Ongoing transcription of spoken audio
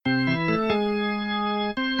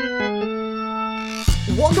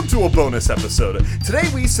Welcome to a bonus episode. Today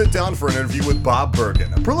we sit down for an interview with Bob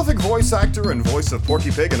Bergen, a prolific voice actor and voice of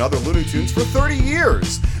Porky Pig and other Looney Tunes for 30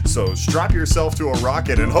 years. So strap yourself to a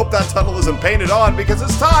rocket and hope that tunnel isn't painted on because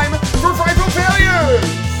it's time for Frightful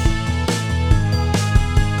Failures!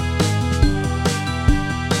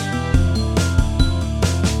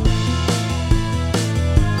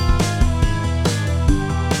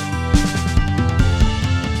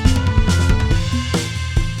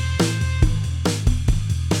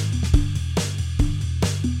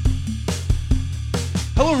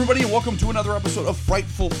 Hello everybody and welcome to another episode of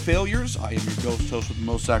Frightful Failures. I am your ghost host with the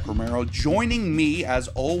most, Zach Romero. Joining me, as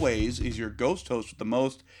always, is your ghost host with the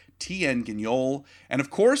most, Tien Guignol. And of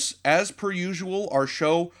course, as per usual, our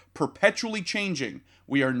show perpetually changing.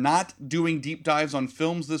 We are not doing deep dives on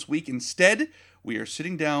films this week. Instead, we are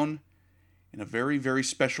sitting down in a very, very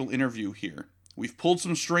special interview here. We've pulled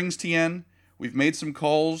some strings, Tien. We've made some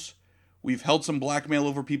calls. We've held some blackmail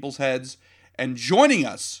over people's heads. And joining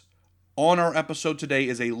us on our episode today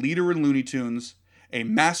is a leader in Looney Tunes, a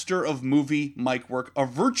master of movie mic work, a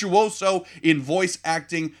virtuoso in voice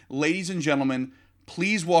acting. Ladies and gentlemen,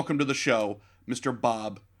 please welcome to the show, Mr.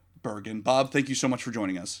 Bob Bergen. Bob, thank you so much for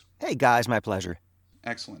joining us. Hey guys, my pleasure.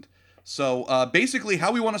 Excellent. So basically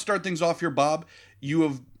how we want to start things off here, Bob, you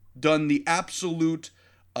have done the absolute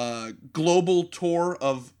global tour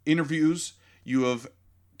of interviews. You have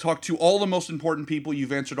talked to all the most important people.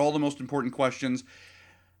 You've answered all the most important questions.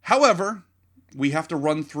 However, we have to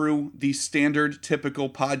run through the standard, typical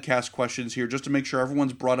podcast questions here just to make sure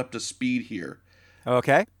everyone's brought up to speed here.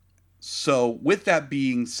 Okay. So, with that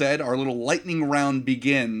being said, our little lightning round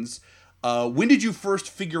begins. When did you first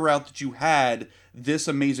figure out that you had this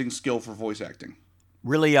amazing skill for voice acting?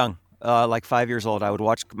 Really young, like 5 years old. I would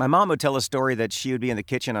watch. My mom would tell a story that she would be in the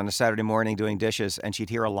kitchen on a Saturday morning doing dishes, and she'd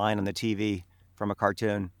hear a line on the TV from a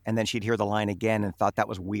cartoon, and then she'd hear the line again and thought that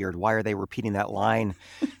was weird. Why are they repeating that line?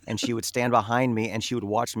 And she would stand behind me and she would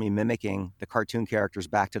watch me mimicking the cartoon characters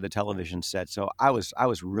back to the television set. So I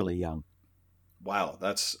was really young. Wow,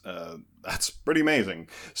 that's pretty amazing.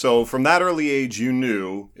 So from that early age, you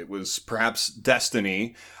knew it was perhaps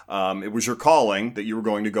destiny. It was your calling that you were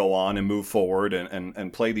going to go on and move forward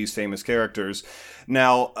and play these famous characters.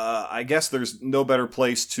 Now, I guess there's no better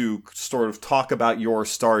place to sort of talk about your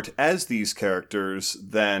start as these characters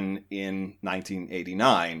than in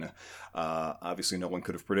 1989. Obviously, no one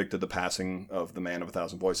could have predicted the passing of the man of a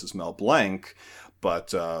thousand voices, Mel Blanc.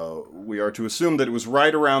 But we are to assume that it was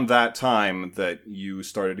right around that time that you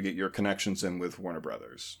started to get your connections in with Warner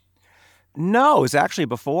Brothers. No, it was actually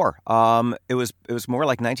before. It was more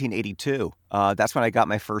like 1982. That's when I got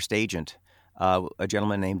my first agent, a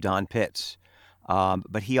gentleman named Don Pitts.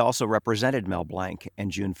 But he also represented Mel Blanc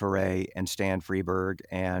and June Foray and Stan Freberg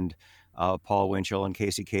and Paul Winchell and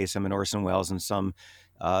Casey Kasem and Orson Welles and some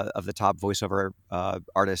of the top voiceover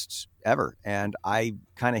artists ever. And I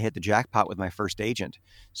kind of hit the jackpot with my first agent.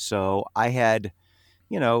 So I had,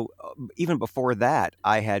 even before that,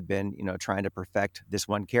 I had been, trying to perfect this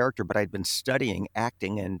one character, but I'd been studying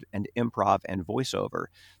acting and improv and voiceover.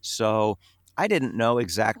 So I didn't know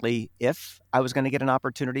exactly if I was going to get an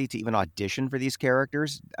opportunity to even audition for these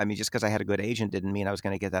characters. I mean, just because I had a good agent didn't mean I was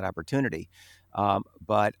going to get that opportunity.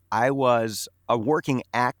 But I was a working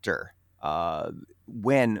actor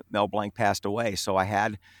when Mel Blanc passed away. So I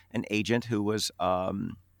had an agent who was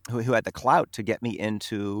who had the clout to get me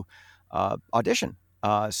into audition.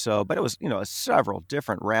 But it was, several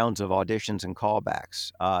different rounds of auditions and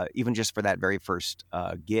callbacks, even just for that very first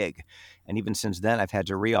gig. And even since then, I've had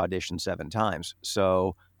to re-audition 7 times.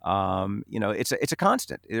 So, it's a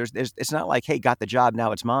constant. It's not like, hey, got the job,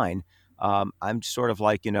 now it's mine. I'm sort of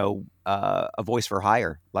like, a voice for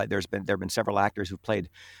hire. Like there have been several actors who've played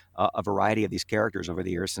a variety of these characters over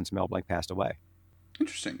the years since Mel Blanc passed away.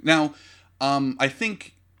 Interesting. Now, I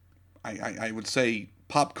think I would say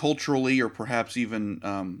pop culturally, or perhaps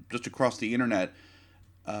even just across the internet,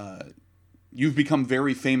 you've become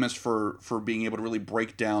very famous for being able to really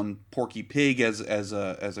break down Porky Pig as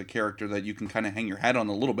a character that you can kind of hang your hat on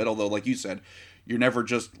a little bit. Although, like you said, you're never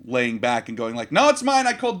just laying back and going like, "No, it's mine.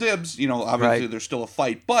 I called dibs." Obviously right. There's still a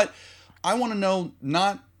fight, but I want to know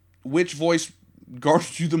not which voice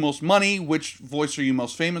garners you the most money, which voice are you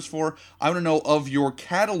most famous for. I want to know, of your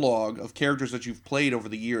catalog of characters that you've played over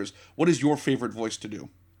the years, what is your favorite voice to do?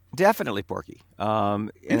 Definitely Porky.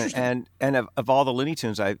 And of all the Looney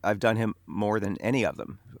Tunes, I've done him more than any of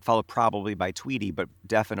them. Followed probably by Tweety, but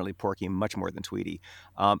definitely Porky much more than Tweety.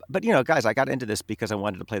 But guys, I got into this because I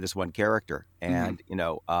wanted to play this one character, and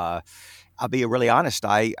I'll be really honest.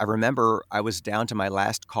 I remember I was down to my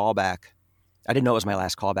last callback. I didn't know it was my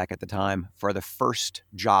last callback at the time for the first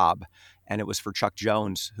job, and it was for Chuck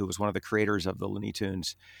Jones, who was one of the creators of the Looney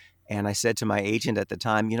Tunes. And I said to my agent at the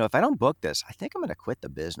time, if I don't book this, I think I'm going to quit the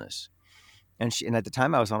business. And at the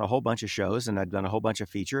time I was on a whole bunch of shows and I'd done a whole bunch of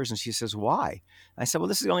features. And she says, why? I said, well,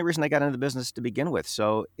 this is the only reason I got into the business to begin with.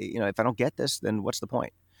 So, if I don't get this, then what's the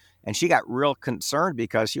point? And she got real concerned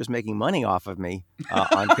because she was making money off of me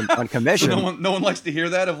on commission. So no one likes to hear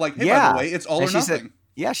that of like, hey, by the way, it's all or nothing. Said,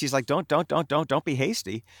 yeah, she's like, don't be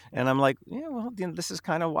hasty. And I'm like, yeah, well, this is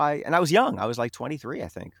kind of why. And I was young. I was like 23, I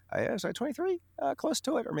think. I was like 23, close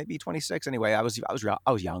to it, or maybe 26. Anyway, I was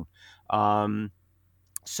young.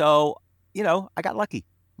 So, I got lucky.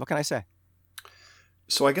 What can I say?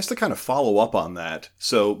 So I guess to kind of follow up on that.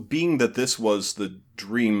 So being that this was the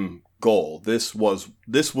dream goal, this was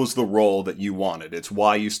the role that you wanted. It's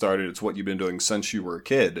why you started. It's what you've been doing since you were a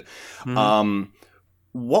kid. Mm-hmm.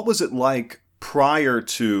 What was it like prior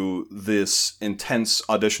to this intense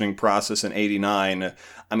auditioning process in '89?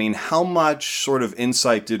 I mean, how much sort of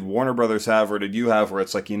insight did Warner Brothers have, or did you have, where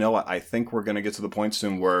it's like, I think we're going to get to the point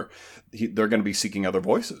soon where they're going to be seeking other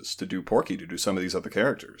voices to do Porky, to do some of these other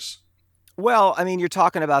characters? Well, I mean, you're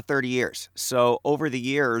talking about 30 years. So over the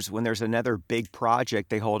years, when there's another big project,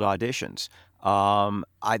 they hold auditions.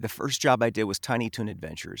 The first job I did was Tiny Toon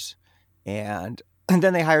Adventures. And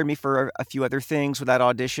then they hired me for a few other things without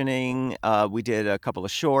auditioning. We did a couple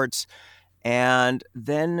of shorts. And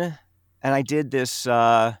I did this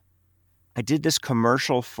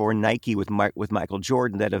commercial for Nike with Michael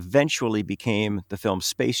Jordan that eventually became the film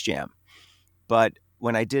Space Jam. But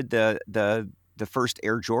when I did the first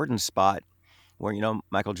Air Jordan spot, where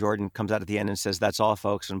Michael Jordan comes out at the end and says, "That's all,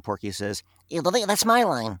 folks," and Porky says, "That's my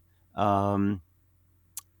line." The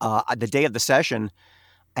day of the session,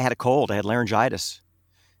 I had a cold. I had laryngitis,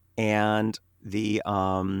 and the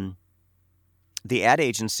ad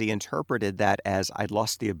agency interpreted that as I'd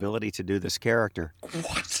lost the ability to do this character.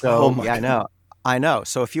 What? So yeah, I know.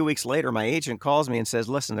 So a few weeks later, my agent calls me and says,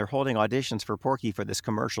 "Listen, they're holding auditions for Porky for this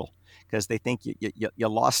commercial because they think you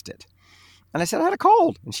lost it." And I said, "I had a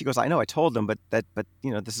cold." And she goes, "I know, I told them, but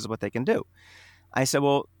this is what they can do." I said,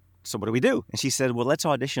 "Well, so what do we do?" And she said, "Well, let's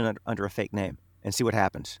audition under a fake name and see what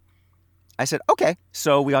happens." I said, "Okay."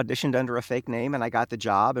 So we auditioned under a fake name, and I got the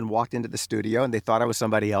job and walked into the studio, and they thought I was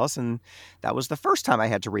somebody else. And that was the first time I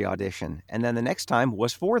had to re-audition. And then the next time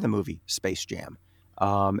was for the movie Space Jam.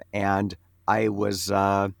 And I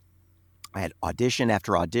had audition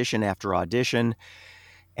after audition after audition.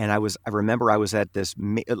 And I remember I was at this,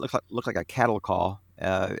 it looked like a cattle call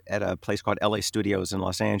at a place called LA Studios in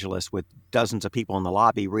Los Angeles with dozens of people in the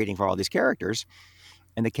lobby reading for all these characters.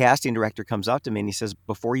 And the casting director comes up to me and he says,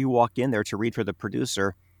 "Before you walk in there to read for the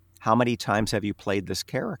producer, how many times have you played this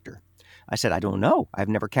character?" I said, "I don't know. I've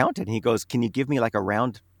never counted." And he goes, "Can you give me like a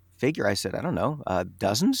round figure?" I said, "I don't know,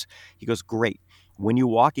 dozens." He goes, "Great. When you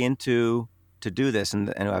walk into to do this,"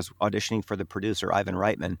 and I was auditioning for the producer, Ivan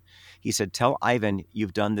Reitman, he said, "Tell Ivan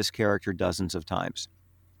you've done this character dozens of times."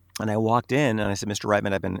 And I walked in and I said, "Mr.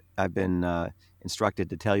 Reitman, I've been instructed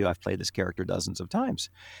to tell you I've played this character dozens of times."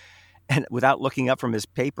 And without looking up from his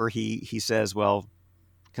paper, he says, "Well,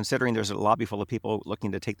 considering there's a lobby full of people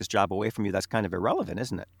looking to take this job away from you, that's kind of irrelevant,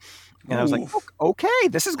 isn't it?" And I was like, "Okay,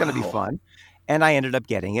 this is going to be fun." And I ended up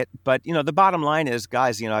getting it. But, the bottom line is,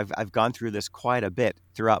 guys, I've gone through this quite a bit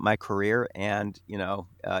throughout my career, and,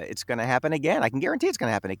 it's going to happen again. I can guarantee it's going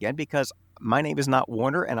to happen again because my name is not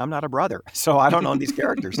Warner and I'm not a brother. So I don't own these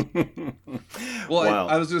characters. Well, wow.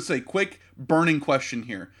 I was going to say, quick burning question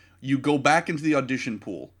here. You go back into the audition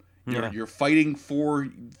pool. You're fighting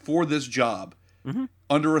for this job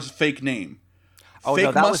under a fake name.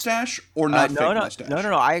 Fake mustache or not fake mustache? No.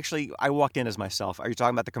 I walked in as myself. Are you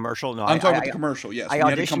talking about the commercial? No, I'm talking about the commercial, yes. You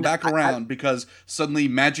had to come back around because suddenly,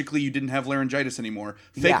 magically, you didn't have laryngitis anymore.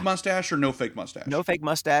 Fake mustache or no fake mustache? No fake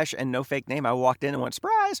mustache and no fake name. I walked in and went,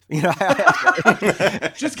 "Surprise!"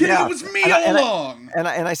 Just kidding, it was me all along. And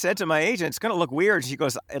I said to my agent, "It's going to look weird." She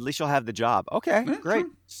goes, "At least you'll have the job." Okay, great.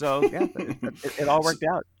 True. So, yeah, it all worked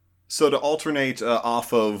out. So to alternate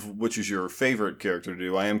off of which is your favorite character to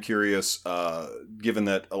do, I am curious, given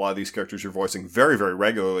that a lot of these characters you're voicing very, very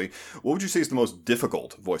regularly, what would you say is the most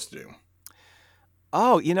difficult voice to do?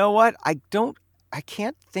 Oh, you know what? I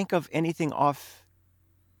can't think of anything off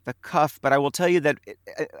the cuff, but I will tell you that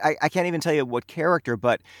I can't even tell you what character,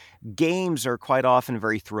 but games are quite often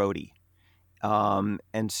very throaty. And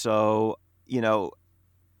so,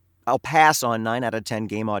 I'll pass on 9 out of 10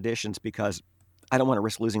 game auditions because I don't want to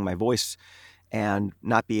risk losing my voice and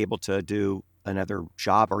not be able to do another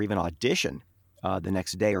job or even audition the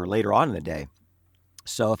next day or later on in the day.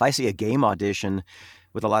 So if I see a game audition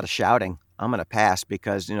with a lot of shouting, I'm gonna pass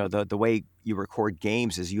because the way you record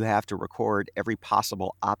games is you have to record every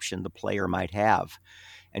possible option the player might have,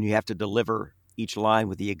 and you have to deliver each line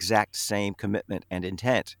with the exact same commitment and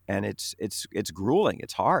intent, and it's grueling.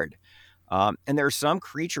 It's hard, and there are some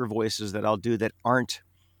creature voices that I'll do that aren't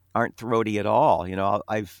throaty at all.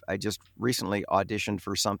 I just recently auditioned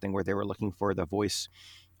for something where they were looking for the voice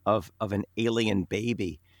of an alien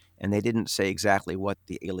baby, and they didn't say exactly what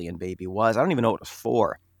the alien baby was. I don't even know what it was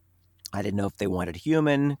for. I didn't know if they wanted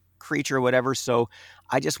human, creature, whatever. So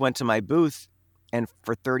I just went to my booth and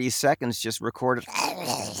for 30 seconds just recorded.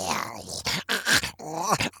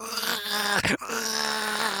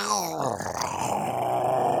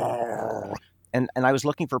 And I was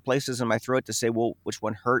looking for places in my throat to say, well, which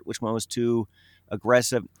one hurt, which one was too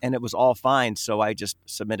aggressive, and it was all fine. So I just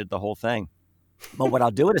submitted the whole thing. But what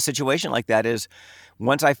I'll do in a situation like that is,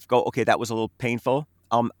 once I go, okay, that was a little painful,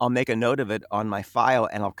 I'll make a note of it on my file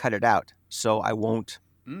and I'll cut it out, so I won't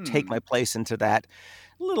take my place into that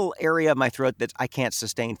little area of my throat that I can't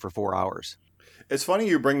sustain for 4 hours. It's funny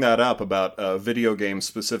you bring that up about video games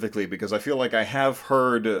specifically, because I feel like I have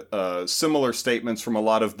heard similar statements from a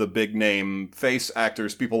lot of the big name face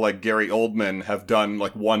actors. People like Gary Oldman have done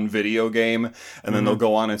like one video game, and then they'll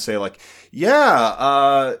go on and say like,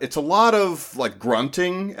 yeah, it's a lot of like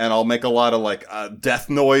grunting, and I'll make a lot of like death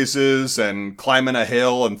noises and climbing a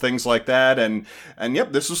hill and things like that. And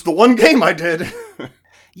yep, this was the one game I did.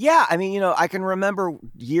 Yeah, I mean, I can remember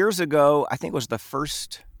years ago, I think it was the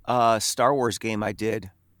first Star Wars game I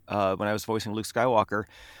did when I was voicing Luke Skywalker.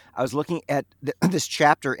 I was looking at this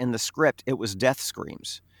chapter in the script. It was death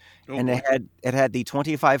screams, and it had the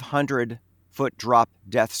 2,500 foot drop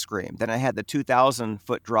death scream. Then I had the 2,000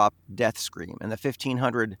 foot drop death scream and the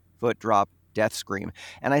 1,500 foot drop death scream.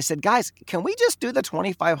 And I said, guys, can we just do the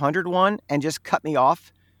 2,500 one and just cut me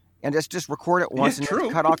off and just record it once and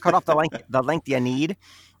just cut off the length you need?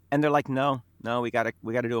 And they're like, no, we got to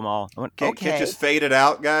do them all. I went, Can't just fade it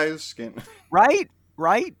out, guys. Right,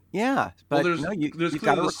 yeah. But there's clearly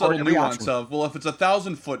the subtle nuance of, well, if it's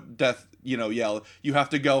 1,000 foot death, yell, you have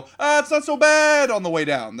to go, it's not so bad on the way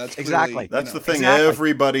down. That's exactly. That's the thing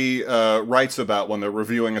everybody writes about when they're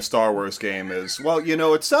reviewing a Star Wars game is, well,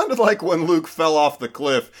 it sounded like when Luke fell off the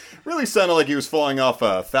cliff, really sounded like he was falling off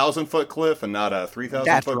a 1,000-foot cliff and not a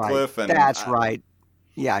 3,000-foot cliff. And that's right.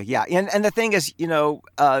 Yeah. And the thing is, you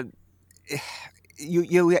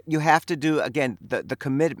have to do, again, the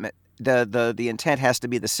commitment, the intent has to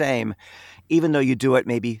be the same, even though you do it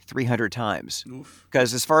maybe 300 times.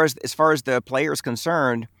 Because as far as the player is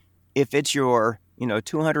concerned, if it's your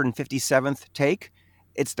 257th take,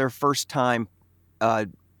 it's their first time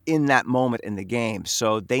in that moment in the game.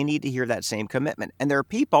 So they need to hear that same commitment. And there are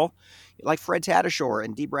people like Fred Tatasciore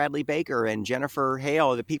and D. Bradley Baker and Jennifer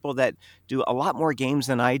Hale, the people that do a lot more games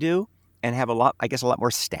than I do and have a lot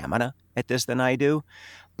more stamina at this than I do.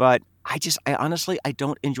 But I honestly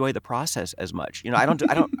don't enjoy the process as much. I don't do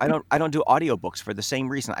audiobooks for the same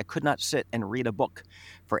reason. I could not sit and read a book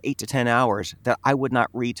for 8 to 10 hours that I would not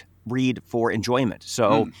read for enjoyment.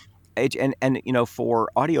 So for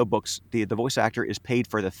audiobooks, the voice actor is paid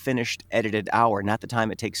for the finished edited hour, not the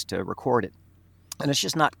time it takes to record it. And it's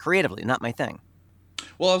just not creatively, not my thing.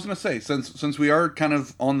 Well, I was going to say, since we are kind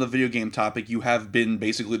of on the video game topic, you have been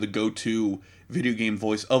basically the go-to video game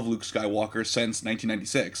voice of Luke Skywalker since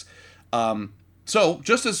 1996. So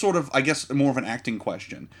just as sort of, I guess, more of an acting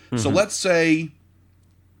question. Mm-hmm. So let's say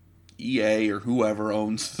EA or whoever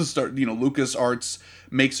owns the LucasArts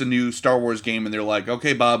makes a new Star Wars game and they're like,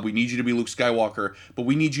 okay, Bob, we need you to be Luke Skywalker, but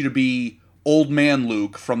we need you to be old man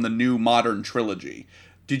Luke from the new modern trilogy.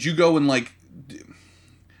 Did you go and like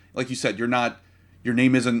you said, your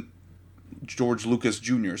name isn't George Lucas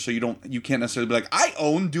Jr., so you can't necessarily be like, I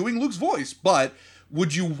own doing Luke's voice, but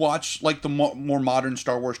would you watch like the more modern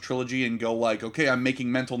Star Wars trilogy and go like, okay, I'm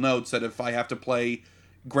making mental notes that if I have to play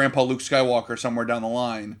Grandpa Luke Skywalker somewhere down the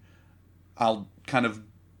line, I'll kind of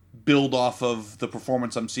build off of the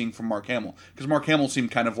performance I'm seeing from Mark Hamill? Because Mark Hamill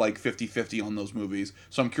seemed kind of like 50-50 on those movies.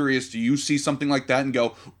 So I'm curious, do you see something like that and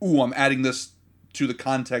go, ooh, I'm adding this to the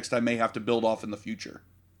context I may have to build off in the future?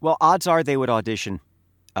 Well, odds are they would audition.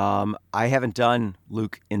 I haven't done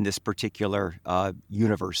Luke in this particular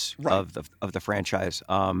universe of the franchise,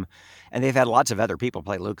 and they've had lots of other people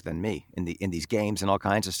play Luke than me in these games and all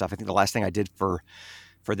kinds of stuff. I think the last thing I did for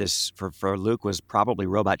Luke was probably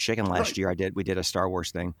Robot Chicken last year. We did a Star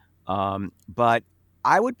Wars thing, but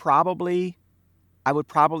they would probably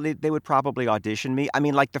audition me. I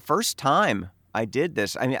mean, like the first time I did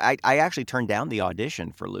this, I mean, I actually turned down the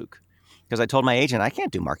audition for Luke because I told my agent I can't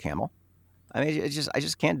do Mark Hamill. I mean, I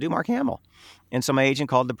just can't do Mark Hamill. And so my agent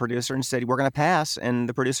called the producer and said, we're going to pass. And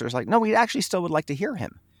the producer was like, no, we actually still would like to hear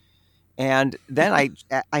him. And then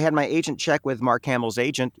I had my agent check with Mark Hamill's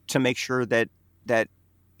agent to make sure that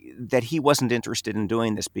he wasn't interested in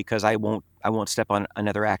doing this, because I won't step on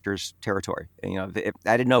another actor's territory. You know,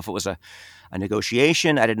 I didn't know if it was a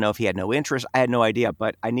negotiation. I didn't know if he had no interest. I had no idea,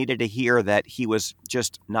 but I needed to hear that he was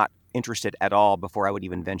just not interested at all before I would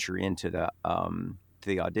even venture into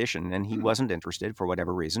the audition. And he wasn't interested for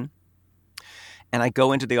whatever reason. And I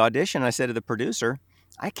go into the audition and I said to the producer,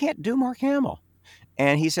 I can't do Mark Hamill.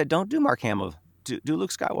 And he said, don't do Mark Hamill, do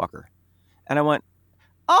Luke Skywalker. And I went,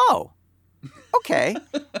 oh, okay.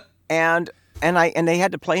 and they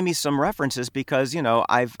had to play me some references because, you know,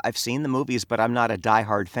 I've seen the movies, but I'm not a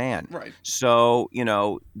diehard fan. Right. So, you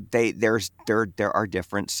know, there are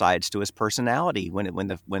different sides to his personality. When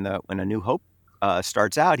A New Hope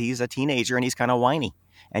starts out, he's a teenager and he's kind of whiny.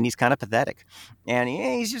 And he's kind of pathetic. And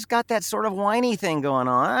he's just got that sort of whiny thing going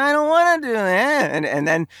on. I don't want to do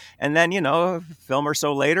that. And then, you know, a film or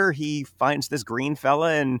so later, he finds this green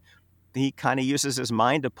fella and he kind of uses his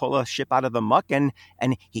mind to pull a ship out of the muck, and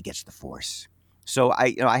he gets the Force. So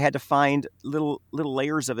I had to find little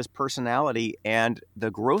layers of his personality and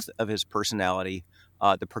the growth of his personality,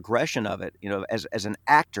 the progression of it. You know, as an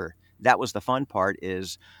actor, that was the fun part,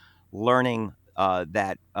 is learning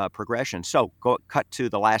that progression. So cut to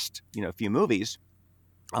the last, you know, few movies.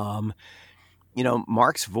 You know,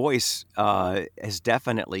 Mark's voice has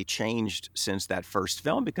definitely changed since that first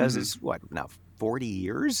film, because it's what now 40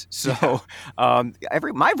 years. So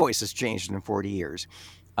my voice has changed in 40 years.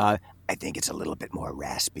 I think it's a little bit more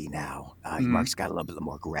raspy now. Mark's got a little bit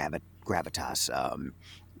more gravitas, a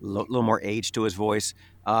little more age to his voice.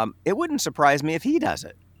 It wouldn't surprise me if he does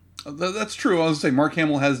it. That's true. I was going to say, Mark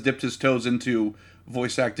Hamill has dipped his toes into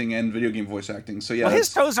voice acting and video game voice acting. So yeah,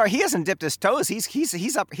 well, he hasn't dipped his toes.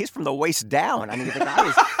 He's up. He's from the waist down. I mean,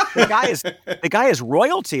 the guy is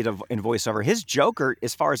royalty in voiceover. His Joker,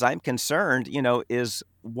 as far as I'm concerned, you know, is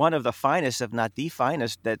one of the finest, if not the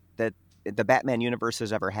finest, that the Batman universe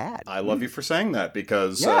has ever had. I love you for saying that,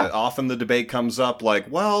 because often the debate comes up like,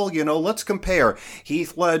 well, you know, let's compare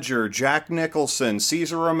Heath Ledger, Jack Nicholson,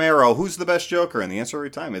 Cesar Romero. Who's the best Joker? And the answer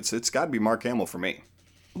every time, it's got to be Mark Hamill for me.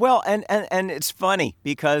 Well, and it's funny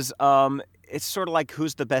because it's sort of like,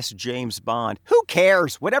 who's the best James Bond? Who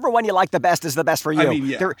cares? Whatever one you like the best is the best for you. I mean,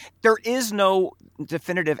 yeah. There is no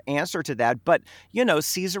definitive answer to that. But, you know,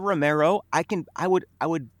 Cesar Romero, I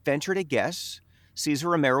would venture to guess Cesar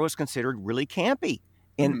Romero was considered really campy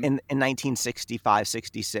in 1965,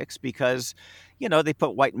 66, because, you know, they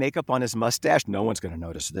put white makeup on his mustache. No one's going to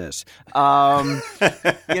notice this.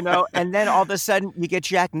 You know, and then all of a sudden you get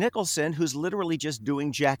Jack Nicholson, who's literally just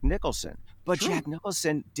doing Jack Nicholson. But True. Jack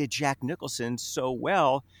Nicholson did Jack Nicholson so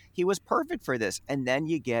well, he was perfect for this. And then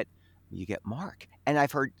you get Mark. And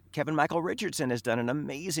I've heard Kevin Michael Richardson has done an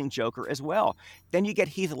amazing Joker as well. Then you get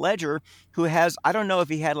Heath Ledger, who has, I don't know if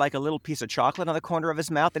he had like a little piece of chocolate on the corner of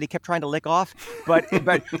his mouth that he kept trying to lick off, but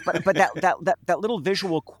that little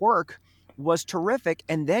visual quirk was terrific.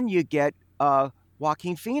 And then you get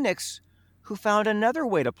Joaquin Phoenix, who found another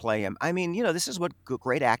way to play him. I mean, you know, this is what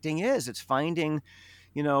great acting is. It's finding,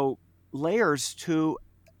 you know, layers to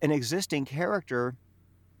an existing character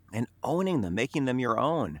and owning them, making them your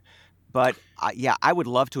own. But I would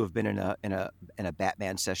love to have been in a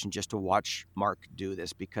Batman session just to watch Mark do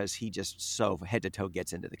this, because he just so head to toe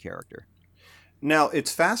gets into the character. Now,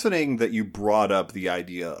 it's fascinating that you brought up the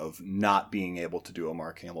idea of not being able to do a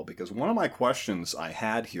Mark Hamill, because one of my questions I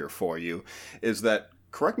had here for you is that,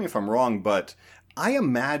 correct me if I'm wrong, but I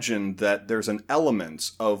imagine that there's an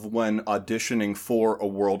element of when auditioning for a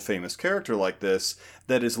world-famous character like this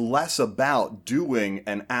that is less about doing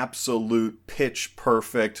an absolute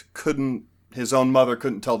pitch-perfect, his own mother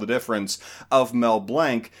couldn't tell the difference of Mel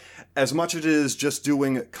Blanc, as much as it is just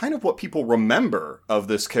doing kind of what people remember of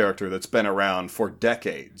this character that's been around for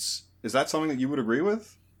decades. Is that something that you would agree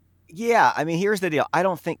with? Yeah, I mean, here's the deal. I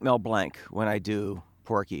don't think Mel Blanc when I do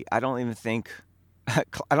Porky. I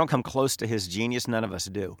don't come close to his genius. None of us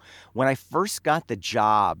do. When I first got the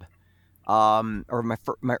job, or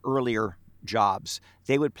my earlier jobs,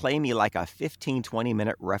 they would play me like a 15,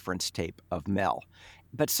 20-minute reference tape of Mel.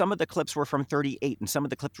 But some of the clips were from 38, and some of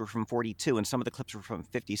the clips were from 42, and some of the clips were from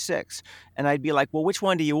 56. And I'd be like, well, which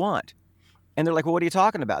one do you want? And they're like, well, what are you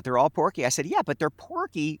talking about? They're all Porky. I said, yeah, but they're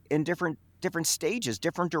Porky in different stages,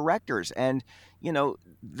 different directors. And, you know,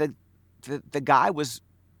 the guy was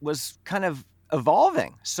kind of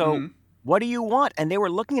evolving. So what do you want? And they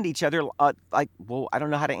were looking at each other like, well, I don't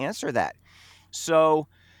know how to answer that. So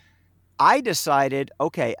I decided,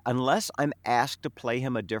 okay, unless I'm asked to play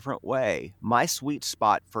him a different way, my sweet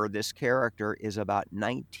spot for this character is about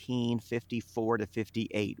 1954 to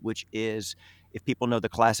 58, which is, if people know the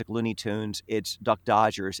classic Looney Tunes, it's Duck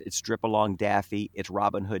Dodgers, it's Drip Along Daffy, it's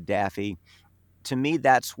Robin Hood Daffy. To me,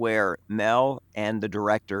 that's where Mel and the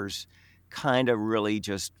directors kind of really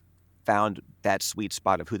just found that sweet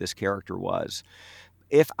spot of who this character was.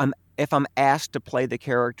 If I'm asked to play the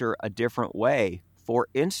character a different way, for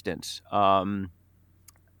instance,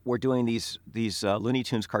 we're doing these Looney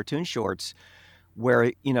Tunes cartoon shorts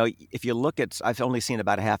where, if you look at, I've only seen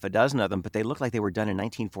about a half a dozen of them, but they look like they were done in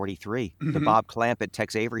 1943, the Bob Clampett,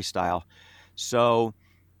 Tex Avery style. So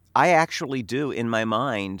I actually do, in my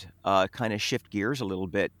mind, kind of shift gears a little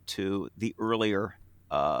bit to the earlier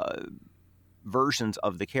versions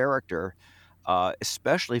of the character,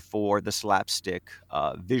 especially for the slapstick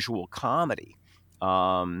visual comedy.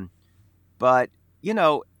 But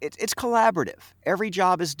it's collaborative. Every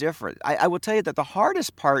job is different. I will tell you that the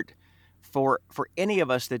hardest part for any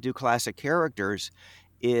of us that do classic characters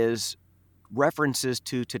is references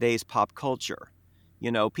to today's pop culture.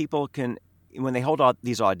 People can, when they hold out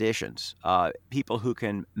these auditions, people who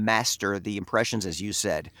can master the impressions, as you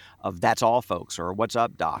said, of "That's all, folks" or "What's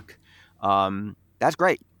up, Doc," that's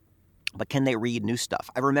great. But can they read new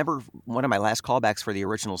stuff? I remember one of my last callbacks for the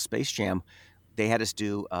original Space Jam, they had us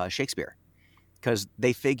do Shakespeare. Because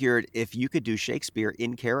they figured if you could do Shakespeare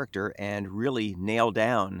in character and really nail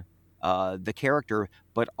down the character,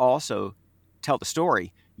 but also tell the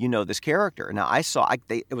story, this character. Now,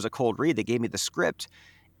 it was a cold read. They gave me the script,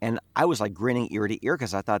 and I was like grinning ear to ear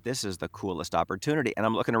because I thought this is the coolest opportunity. And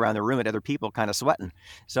I'm looking around the room at other people kind of sweating.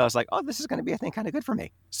 So I was like, oh, this is going to be, I think, kind of good for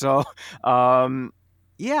me. So,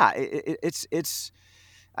 yeah,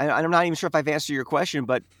 I'm not even sure if I've answered your question,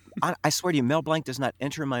 but I swear to you, Mel Blanc does not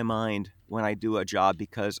enter my mind when I do a job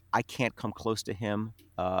because I can't come close to him.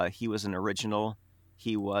 He was an original.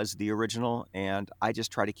 He was the original, and I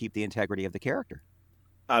just try to keep the integrity of the character.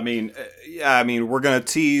 I mean, we're going to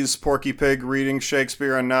tease Porky Pig reading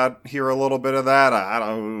Shakespeare and not hear a little bit of that. I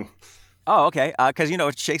don't... Oh, okay. Because,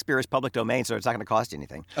 Shakespeare is public domain, so it's not going to cost you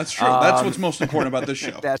anything. That's true. That's what's most important about this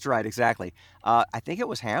show. That's right. Exactly. I think it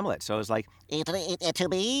was Hamlet. So it was like, to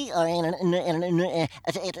be or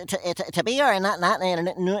to be or not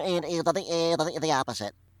the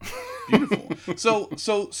opposite. Beautiful.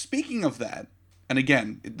 So speaking of that, and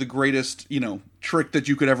again, the greatest, trick that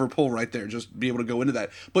you could ever pull right there, just be able to go into that.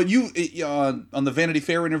 But you, on the Vanity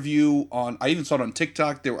Fair interview, I even saw it on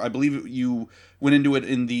TikTok. I believe you went into it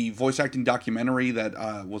in the voice acting documentary that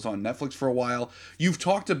was on Netflix for a while. You've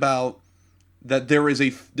talked about that there is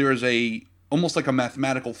a almost like a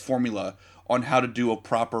mathematical formula on how to do a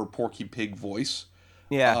proper Porky Pig voice.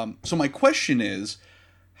 Yeah. So my question is,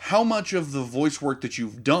 how much of the voice work that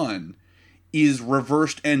you've done is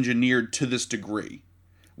reversed engineered to this degree?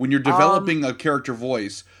 When you're developing a character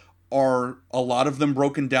voice, are a lot of them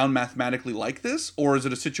broken down mathematically like this? Or is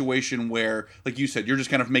it a situation where, like you said, you're just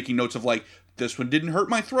kind of making notes of like, this one didn't hurt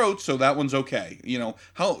my throat, so that one's okay.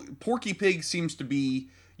 How Porky Pig seems to be,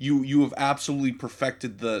 you have absolutely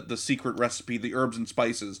perfected the secret recipe, the herbs and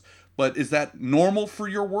spices. But is that normal for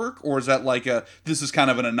your work? Or is that like this is kind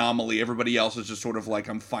of an anomaly, everybody else is just sort of like,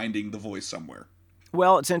 I'm finding the voice somewhere?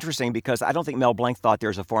 Well, it's interesting because I don't think Mel Blanc thought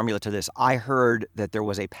there's a formula to this. I heard that there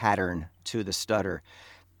was a pattern to the stutter.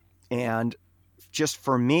 And just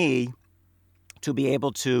for me to be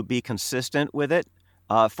able to be consistent with it,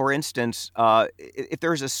 for instance, if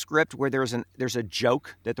there's a script where there's a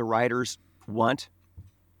joke that the writers want,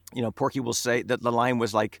 Porky will say that the line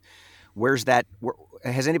was like,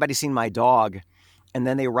 has anybody seen my dog? And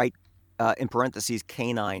then they write in parentheses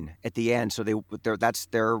canine at the end. So that's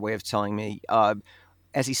their way of telling me,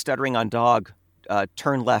 as he's stuttering on dog,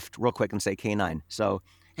 turn left real quick and say canine. So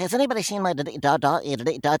has anybody seen my canine?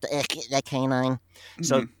 Mm-hmm.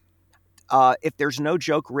 So if there's no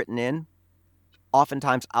joke written in,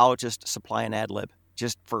 oftentimes I'll just supply an ad lib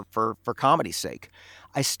just for comedy's sake.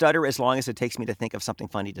 I stutter as long as it takes me to think of something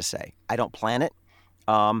funny to say. I don't plan it.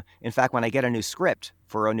 In fact, when I get a new script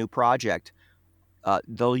for a new project,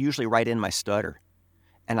 they'll usually write in my stutter,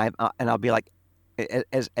 and I'll be like,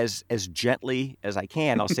 as gently as I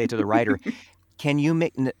can, I'll say to the writer, "Can you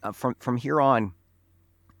make from here on,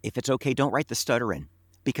 if it's okay, don't write the stutter in,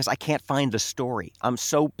 because I can't find the story. I'm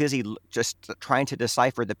so busy just trying to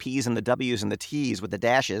decipher the P's and the W's and the T's with the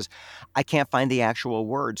dashes, I can't find the actual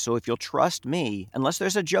word. So if you'll trust me, unless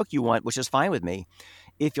there's a joke you want, which is fine with me,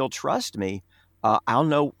 if you'll trust me, I'll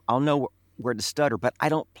know where to stutter, but I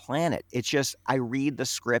don't plan it. It's just I read the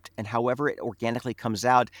script, and however it organically comes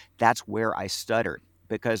out, that's where I stutter.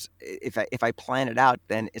 because if I plan it out,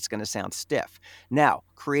 then it's going to sound stiff. Now,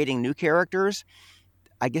 creating new characters,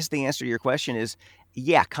 I guess the answer to your question is,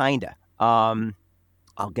 yeah, kinda.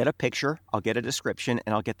 I'll get a picture, I'll get a description,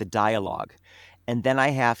 and I'll get the dialogue. And then I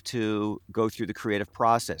have to go through the creative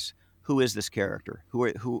process. Who is this character?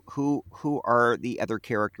 Who are the other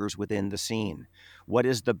characters within the scene? What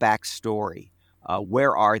is the backstory?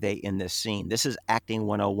 Where are they in this scene? This is acting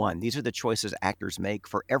 101. These are the choices actors make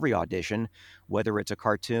for every audition, whether it's a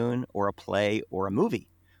cartoon or a play or a movie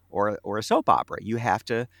or a soap opera. You have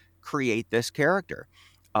to create this character.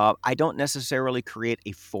 I don't necessarily create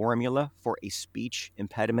a formula for a speech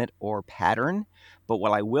impediment or pattern, but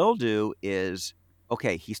what I will do is,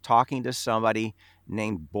 okay, he's talking to somebody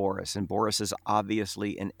named Boris, and Boris is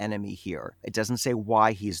obviously an enemy here. It doesn't say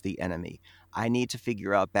why he's the enemy. I need to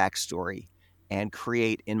figure out backstory and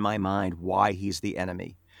create in my mind why he's the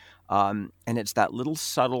enemy. And it's that little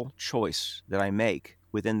subtle choice that I make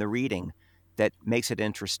within the reading that makes it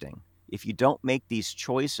interesting. If you don't make these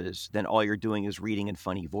choices, then all you're doing is reading in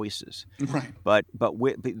funny voices. Right. But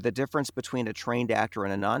the difference between a trained actor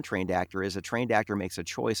and a non-trained actor is a trained actor makes a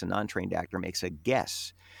choice, a non-trained actor makes a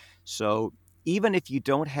guess. So even if you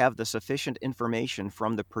don't have the sufficient information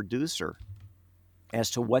from the producer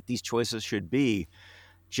as to what these choices should be,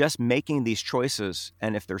 just making these choices,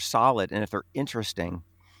 and if they're solid and if they're interesting,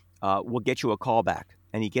 will get you a callback.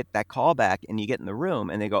 And you get that callback and you get in the room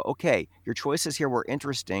and they go, okay, your choices here were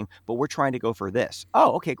interesting, but we're trying to go for this.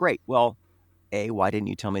 Oh, okay, great. Well, A, why didn't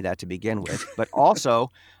you tell me that to begin with? But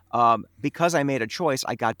also, because I made a choice,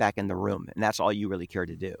 I got back in the room, and that's all you really care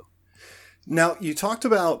to do. Now, you talked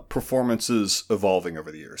about performances evolving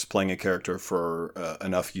over the years, playing a character for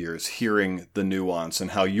enough years, hearing the nuance, and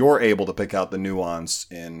how you're able to pick out the nuance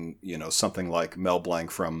in, something like Mel Blanc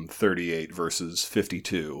from 38 versus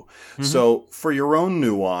 52. Mm-hmm. So for your own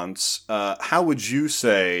nuance, how would you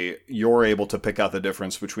say you're able to pick out the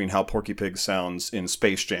difference between how Porky Pig sounds in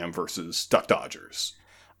Space Jam versus Duck Dodgers?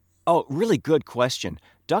 Oh, really good question.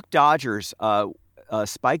 Duck Dodgers,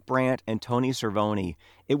 Spike Brandt and Tony Cervoni,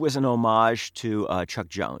 it was an homage to Chuck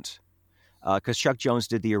Jones, because Chuck Jones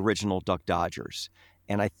did the original Duck Dodgers.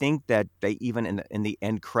 And I think that they even in the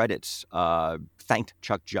end credits thanked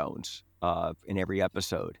Chuck Jones in every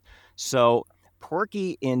episode. So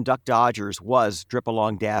Porky in Duck Dodgers was Drip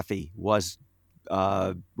Along Daffy, was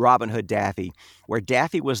Robin Hood Daffy, where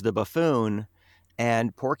Daffy was the buffoon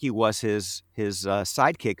and Porky was his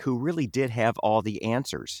sidekick, who really did have all the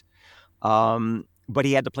answers. But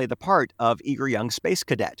he had to play the part of eager young space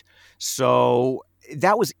cadet. So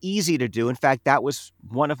that was easy to do. In fact, that was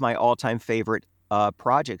one of my all-time favorite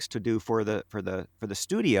projects to do for the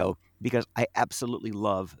studio, because I absolutely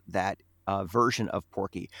love that version of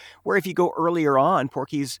Porky. Where if you go earlier on,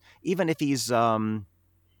 Porky's, even if he's in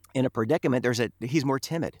a predicament, he's more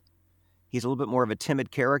timid. He's a little bit more of a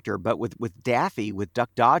timid character. But with Daffy, with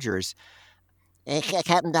Duck Dodgers, hey,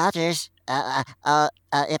 Captain Dodgers,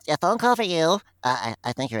 if a phone call for you,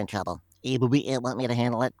 I think you're in trouble. You want me to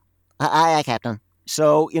handle it? Aye, Captain.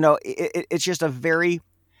 So, it's just a very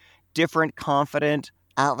different, confident...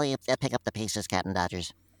 I'll pick up the pieces, Captain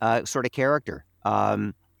Dodgers. Sort of character.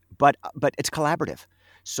 But it's collaborative.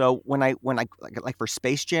 So when I like for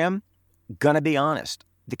Space Jam, gonna be honest,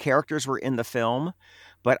 the characters were in the film,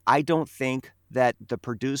 but I don't think that the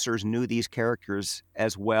producers knew these characters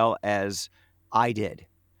as well as I did.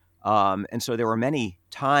 And so there were many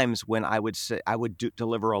times when I would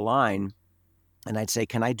deliver a line, and I'd say,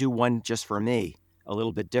 "Can I do one just for me, a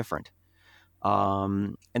little bit different?"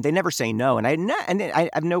 And they never say no, and I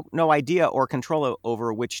have no idea or control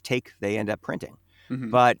over which take they end up printing.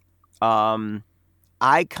 Mm-hmm. But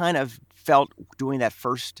I kind of felt doing that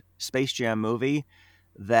first Space Jam movie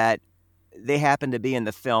that they happened to be in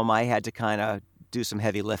the film. I had to kind of do some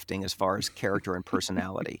heavy lifting as far as character and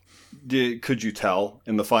personality. Could you tell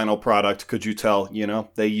in the final product? Could you tell,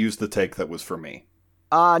 they used the take that was for me?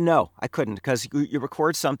 No, I couldn't, because you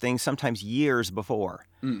record something sometimes years before.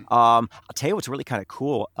 I'll tell you what's really kind of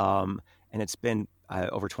cool, and it's been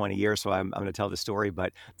over 20 years, so I'm going to tell the story,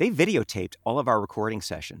 but they videotaped all of our recording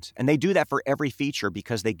sessions. And they do that for every feature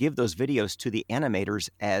because they give those videos to the animators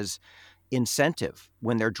as incentive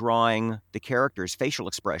when they're drawing the characters' facial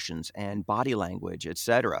expressions and body language,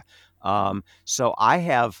 etc. So I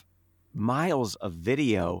have miles of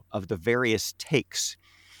video of the various takes.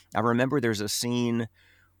 I remember there's a scene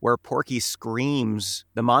where Porky screams,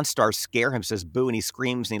 the Monstars scare him, says boo, and he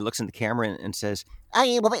screams and he looks in the camera and says,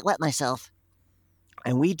 "I will wet myself."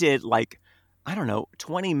 And we did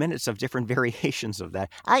 20 minutes of different variations of that.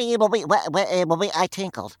 I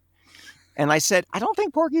tinkled. And I said, I don't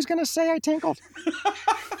think Porky's going to say I tinkled.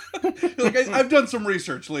 Like, I've done some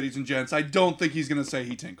research, ladies and gents. I don't think he's going to say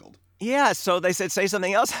he tinkled. Yeah, so they said, say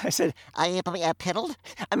something else. I said, I piddled.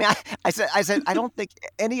 I mean, I said, I don't think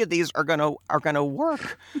any of these are gonna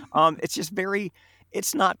work. It's just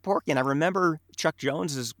it's not Porky. And I remember Chuck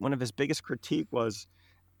Jones's one of his biggest critique was,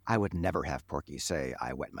 I would never have Porky say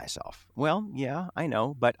I wet myself. Well, yeah, I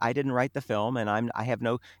know, but I didn't write the film, and I have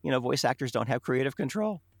no, voice actors don't have creative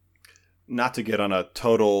control. Not to get on a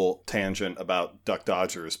total tangent about Duck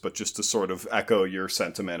Dodgers, but just to sort of echo your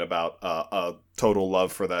sentiment about a total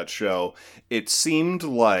love for that show, it seemed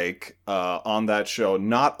like on that show,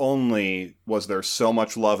 not only was there so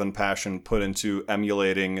much love and passion put into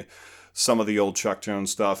emulating some of the old Chuck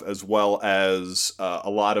Jones stuff, as well as a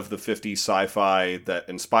lot of the 50s sci-fi that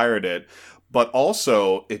inspired it, but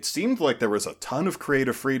also it seemed like there was a ton of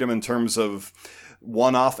creative freedom in terms of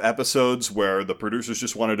one-off episodes where the producers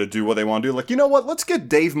just wanted to do what they want to do. Like, you know what? Let's get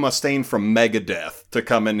Dave Mustaine from Megadeth to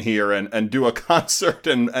come in here and do a concert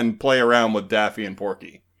and play around with Daffy and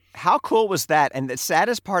Porky. How cool was that? And the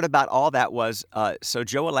saddest part about all that was, so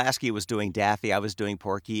Joe Alasky was doing Daffy, I was doing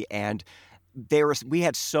Porky, and we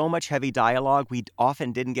had so much heavy dialogue, we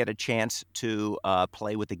often didn't get a chance to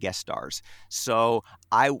play with the guest stars. So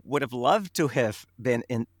I would have loved to have been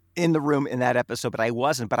in the room in that episode, but I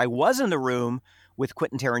wasn't. But I was in the room with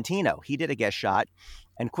Quentin Tarantino. He did a guest shot,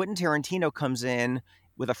 and Quentin Tarantino comes in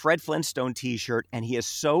with a Fred Flintstone t-shirt, and he is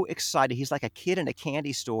so excited. He's like a kid in a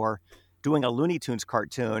candy store doing a Looney Tunes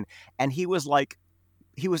cartoon, and he was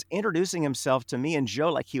introducing himself to me and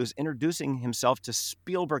Joe like he was introducing himself to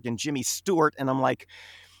Spielberg and Jimmy Stewart, and I'm like,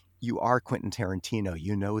 you are Quentin Tarantino,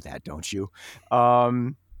 you know that, don't you?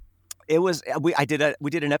 We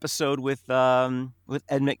did an episode with Ed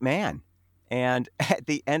McMahon, and at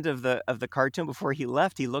the end of the cartoon, before he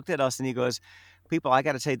left, he looked at us and he goes, "People, I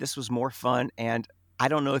got to say, this was more fun. And I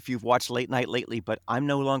don't know if you've watched Late Night lately, but I'm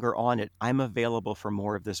no longer on it. I'm available for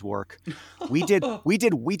more of this work." We did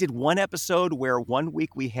one episode where one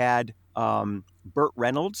week we had Burt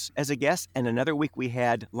Reynolds as a guest, and another week we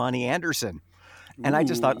had Lonnie Anderson. And I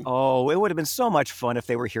just thought, it would have been so much fun if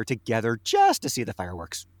they were here together just to see the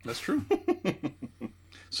fireworks. That's true.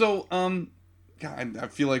 So, God, I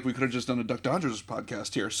feel like we could have just done a Duck Dodgers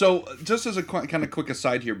podcast here. So, just as a kind of quick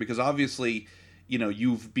aside here, because obviously,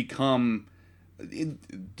 you've become,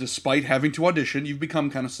 despite having to audition, you've become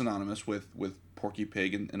kind of synonymous with Porky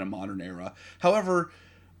Pig in a modern era. However,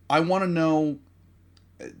 I want to know,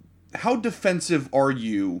 how defensive are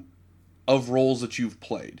you of roles that you've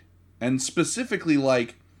played? And specifically,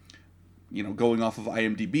 like, going off of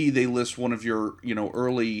IMDb, they list one of your,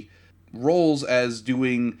 early roles as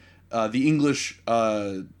doing the English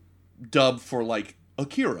dub for, like,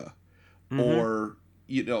 Akira. Mm-hmm. Or,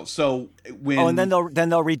 so when... Oh, and then they'll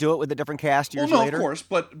redo it with a different cast years later? Of course,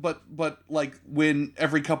 but like, when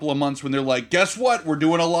every couple of months when they're like, guess what? We're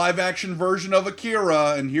doing a live-action version of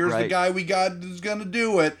Akira, and here's the guy we got who's gonna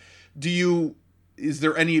do it. Is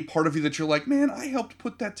there any part of you that you're like, man, I helped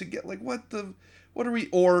put that together? Like, what are we...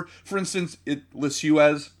 Or, for instance, it lists you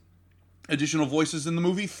as additional voices in the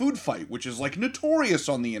movie Food Fight, which is, like, notorious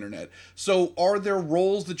on the internet. So, are there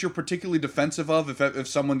roles that you're particularly defensive of if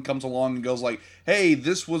someone comes along and goes like, hey,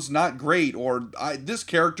 this was not great, or this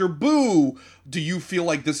character, boo? Do you feel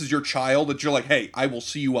like this is your child, that you're like, hey, I will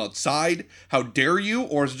see you outside, how dare you?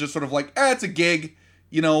 Or is it just sort of like, it's a gig,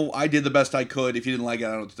 I did the best I could, if you didn't like it, I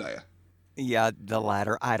don't know what to tell you? Yeah, the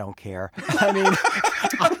latter. I don't care. I mean,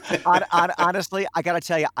 honestly, I got to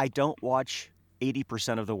tell you, I don't watch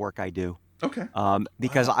 80% of the work I do. Okay.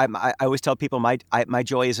 Because I always tell people my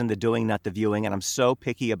joy is in the doing, not the viewing, and I'm so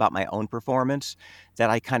picky about my own performance that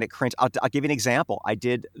I kind of cringe. I'll give you an example. I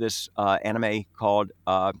did this anime called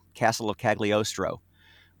Castle of Cagliostro,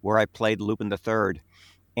 where I played Lupin III,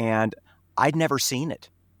 and I'd never seen it.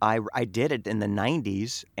 I did it in the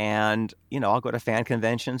 90s, and, I'll go to fan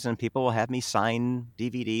conventions and people will have me sign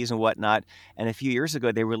DVDs and whatnot. And a few years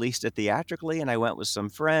ago, they released it theatrically, and I went with some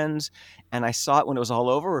friends, and I saw it when it was all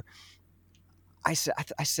over. I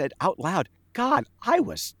said out loud, God, I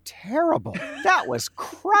was terrible. That was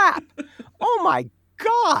crap. Oh, my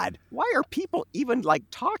God, why are people even, like,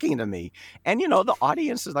 talking to me? And, the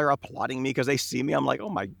audiences, they're applauding me because they see me. I'm like, oh,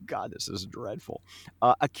 my God, this is dreadful.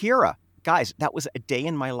 Akira. Guys, that was a day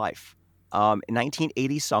in my life, in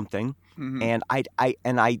 1980 something, mm-hmm. and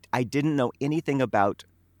I didn't know anything about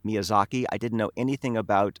Miyazaki. I didn't know anything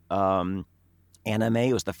about anime.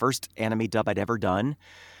 It was the first anime dub I'd ever done.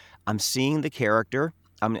 I'm seeing the character.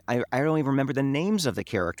 I don't even remember the names of the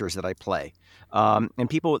characters that I play. And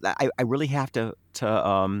people, I really have to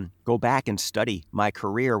go back and study my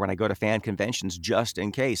career when I go to fan conventions, just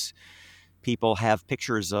in case. people have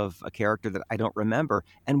pictures of a character that I don't remember.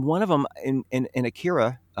 And one of them in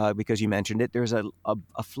Akira, because you mentioned it, there's a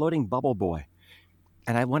floating bubble boy.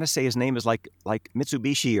 And I want to say his name is like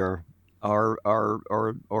Mitsubishi or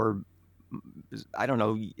I don't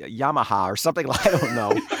know, Yamaha or something. I don't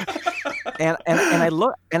know.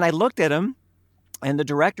 and I looked at him, and the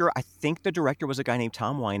director, I think the director was a guy named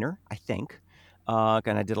Tom Weiner, I think.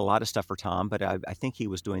 And I did a lot of stuff for Tom, but I think he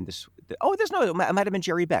was doing this. It might have been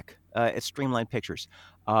Jerry Beck at Streamline Pictures,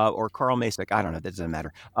 or Carl Masick. I don't know. That doesn't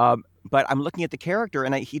matter. But I'm looking at the character,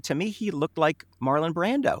 and to me, he looked like Marlon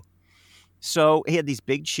Brando. So he had these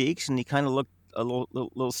big cheeks, and he kind of looked a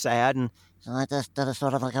little sad. And So I just did a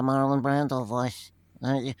sort of like a Marlon Brando voice.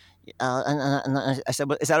 And I said,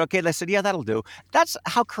 well, "Is that okay?" And I said, "Yeah, that'll do." That's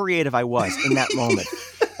how creative I was in that moment.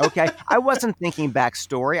 Okay, I wasn't thinking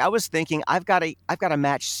backstory. I was thinking, I've got to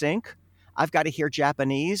match sync. I've got to hear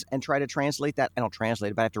Japanese and try to translate that. I don't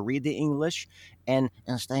translate it, but I have to read the English and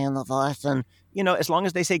stay in the voice. And as long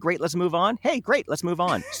as they say, "Great, let's move on." Hey, great, let's move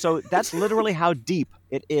on. So that's literally how deep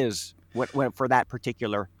it is for that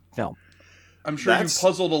particular film. I'm sure you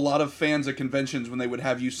puzzled a lot of fans at conventions when they would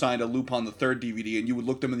have you sign a Lupin the Third DVD, and you would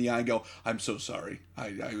look them in the eye and go, "I'm so sorry.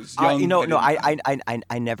 I was young."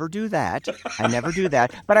 I never do that. I never do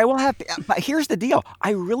that. But I will have. But here's the deal.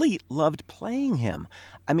 I really loved playing him.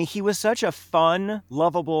 I mean, he was such a fun,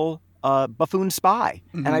 lovable buffoon spy,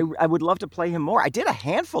 and I would love to play him more. I did a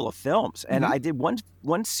handful of films, and I did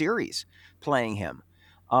one series playing him.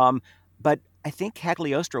 But I think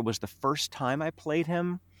Cagliostro was the first time I played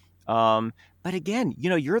him. But again,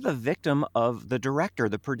 you're the victim of the director,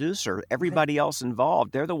 the producer, everybody else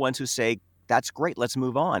involved. They're the ones who say, "That's great, let's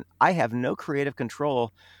move on." I have no creative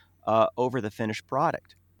control over the finished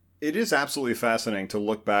product. It is absolutely fascinating to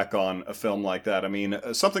look back on a film like that. I mean,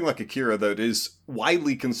 something like Akira, that is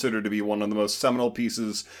widely considered to be one of the most seminal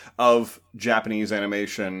pieces of Japanese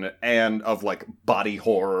animation and of like body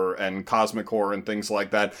horror and cosmic horror and things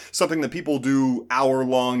like that. Something that people do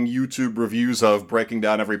hour-long YouTube reviews of, breaking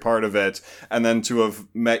down every part of it, and then to have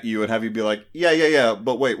met you and have you be like, yeah,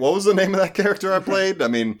 but wait, what was the name of that character I played? I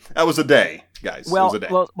mean, that was a day. Guys, well,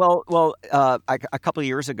 it was a day. A couple of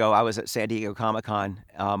years ago, I was at San Diego Comic-Con.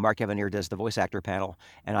 Mark Evanier does the voice actor panel,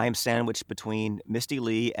 and I am sandwiched between Misty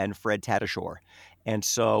Lee and Fred Tatasciore. And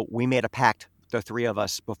so we made a pact, the three of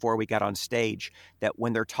us, before we got on stage, that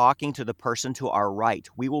when they're talking to the person to our right,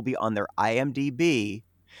 we will be on their IMDb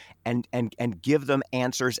and give them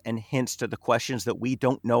answers and hints to the questions that we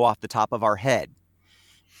don't know off the top of our head.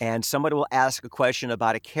 And somebody will ask a question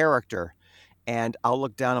about a character, and I'll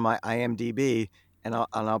look down on my IMDb, and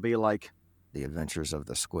I'll be like, "The Adventures of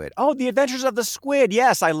the Squid." Oh, The Adventures of the Squid.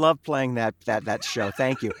 Yes, I love playing that show.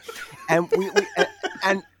 Thank you. And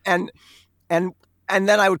and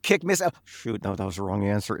then I would kick Miss. Shoot, no, that was the wrong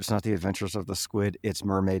answer. It's not The Adventures of the Squid. It's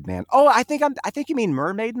Mermaid Man. Oh, I think you mean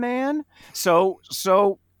Mermaid Man. So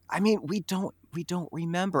I mean, we don't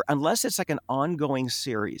remember unless it's like an ongoing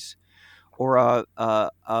series or a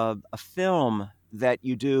film that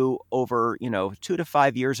you do over, 2 to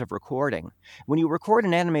 5 years of recording. When you record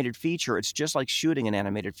an animated feature, it's just like shooting an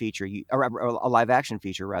animated feature, or a live action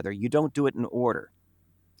feature, rather. You don't do it in order.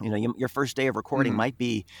 Your first day of recording might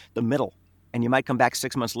be the middle, and you might come back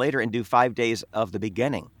 6 months later and do 5 days of the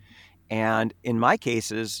beginning. And in my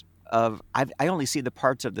cases, I only see the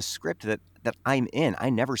parts of the script that I'm in. I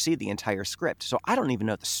never see the entire script, so I don't even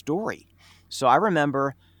know the story. So I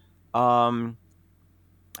remember,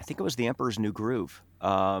 I think it was The Emperor's New Groove,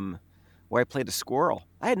 where I played a squirrel.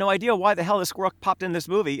 I had no idea why the hell the squirrel popped in this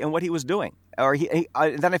movie and what he was doing. Or then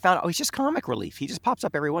I found, he's just comic relief. He just pops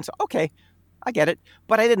up every once. Okay, I get it.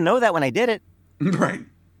 But I didn't know that when I did it. Right.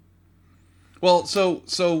 Well,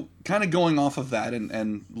 so kind of going off of that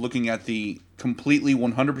and looking at the completely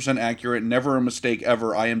 100% accurate, never a mistake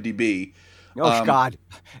ever IMDb. Oh, God.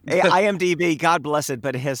 IMDb, God bless it,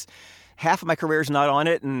 but it has... half of my career is not on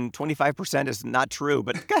it, and 25% is not true.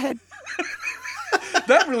 But go ahead.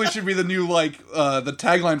 That really should be the new the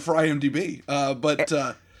tagline for IMDb.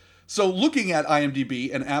 So looking at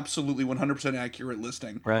IMDb, an absolutely 100% accurate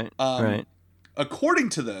listing. Right. Right. According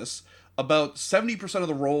to this, about 70% of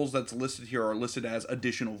the roles that's listed here are listed as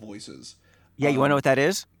additional voices. Yeah, you want to know what that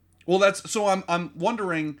is? Well, I'm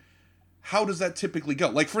wondering, how does that typically go?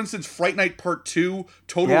 Like, for instance, Fright Night Part 2,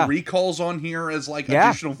 Total Recall's on here as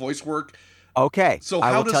additional voice work. Okay. So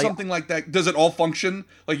how does something like that, does it all function?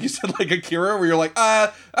 Like you said, like Akira, where you're like,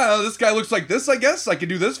 I don't know, this guy looks like this, I guess. I can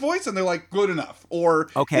do this voice. And they're like, good enough. Or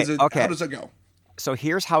how does it go? So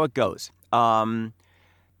here's how it goes.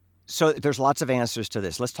 So there's lots of answers to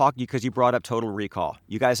this. Let's talk, because you brought up Total Recall.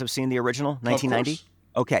 You guys have seen the original, 1990?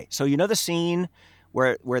 Okay. So you know the scene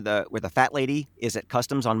where the fat lady is at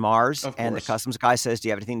customs on Mars, Of and the course. customs guy says, "Do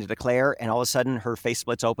you have anything to declare?" And all of a sudden, her face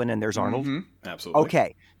splits open, and there's Arnold. Mhm. Absolutely.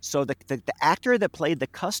 Okay, so the actor that played the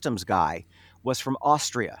customs guy was from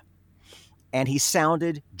Austria, and he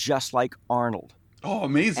sounded just like Arnold. Oh,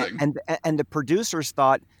 amazing. And the producers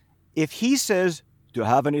thought, if he says, "Do you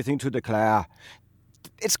have anything to declare?"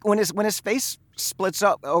 It's when his face splits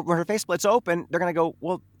up, or when her face splits open, they're gonna go,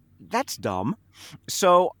 "Well, that's dumb."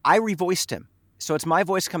 So I revoiced him. So it's my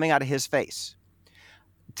voice coming out of his face.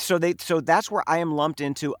 So that's where I am lumped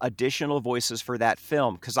into additional voices for that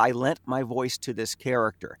film, because I lent my voice to this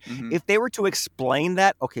character. Mhm. If they were to explain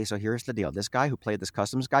that, okay, so here's the deal. This guy who played this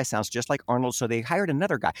customs guy sounds just like Arnold, so they hired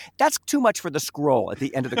another guy. That's too much for the scroll at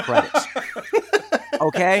the end of the credits.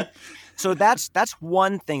 Okay? So that's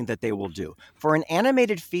one thing that they will do. For an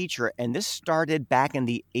animated feature, and this started back in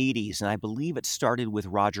the 80s, and I believe it started with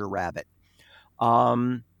Roger Rabbit.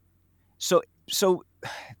 So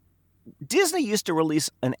Disney used to release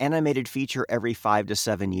an animated feature every 5 to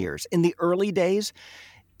 7 years. In the early days,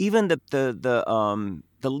 even the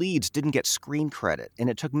leads didn't get screen credit, and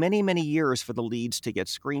it took many, many years for the leads to get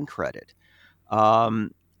screen credit.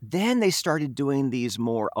 Then they started doing these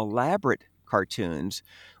more elaborate cartoons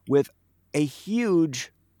with a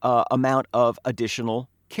huge amount of additional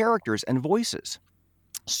characters and voices.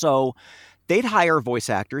 So they'd hire voice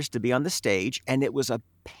actors to be on the stage, and it was a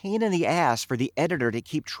pain in the ass for the editor to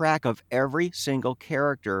keep track of every single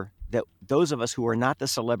character that those of us who are not the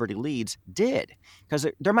celebrity leads did. Because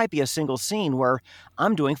there might be a single scene where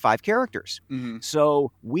I'm doing 5 characters. Mhm.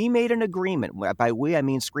 So we made an agreement. By we, I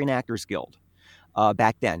mean Screen Actors Guild.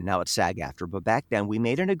 Back then, now it's SAG-AFTRA, but back then we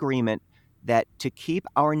made an agreement that to keep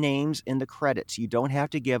our names in the credits, you don't have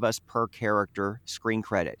to give us per character screen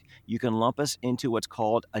credit. You can lump us into what's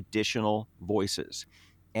called additional voices.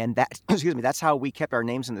 And that, that's how we kept our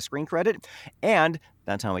names in the screen credit, and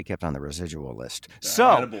that's how we kept on the residual list.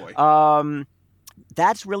 So, Attaboy.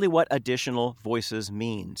 that's really what additional voices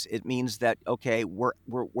means. It means that, okay, we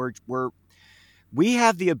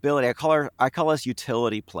have the ability. I call us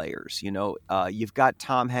utility players. You know, you've got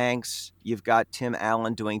Tom Hanks, you've got Tim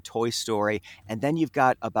Allen doing Toy Story, and then you've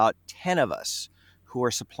got about 10 of us who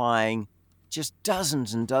are supplying just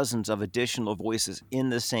dozens and dozens of additional voices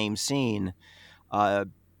in the same scene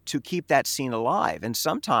to keep that scene alive. And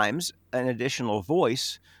sometimes an additional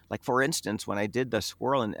voice, like for instance, when I did the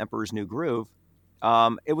squirrel in Emperor's New Groove,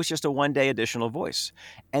 it was just a one-day additional voice.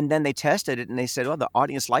 And then they tested it and they said, "Oh, the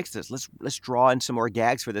audience likes this. Let's draw in some more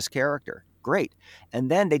gags for this character." Great. And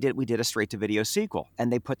then we did a straight-to-video sequel,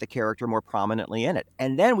 and they put the character more prominently in it.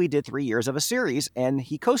 And then we did 3 years of a series, and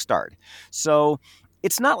he co-starred. So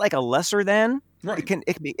it's not like a lesser than. Right.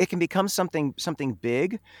 It can become something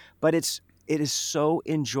big, but it is so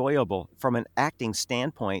enjoyable from an acting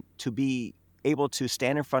standpoint to be able to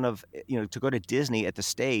stand in front of, to go to Disney at the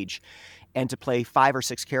stage and to play 5 or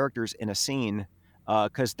 6 characters in a scene,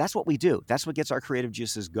 because that's what we do. That's what gets our creative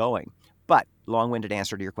juices going. But long-winded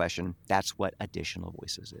answer to your question, that's what additional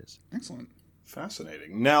voices is. Excellent.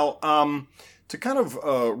 Fascinating. Now, to kind of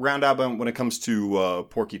round out when it comes to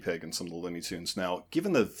Porky Pig and some of the Looney Tunes. Now,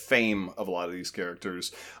 given the fame of a lot of these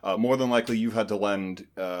characters, more than likely you've had to lend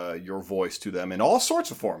your voice to them in all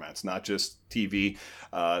sorts of formats, not just TV,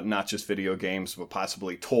 not just video games, but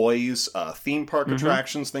possibly toys, theme park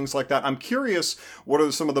attractions, things like that. I'm curious, what are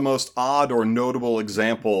some of the most odd or notable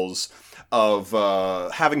examples of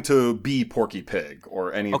having to be Porky Pig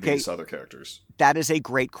or any of these other characters? That is a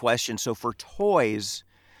great question. So for toys,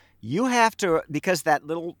 you have to, because that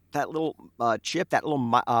little chip, that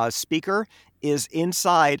little speaker is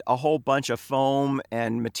inside a whole bunch of foam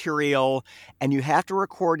and material, and you have to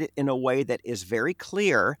record it in a way that is very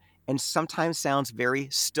clear and sometimes sounds very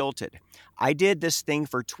stilted. I did this thing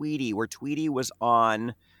for Tweety, where Tweety was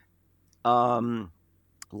on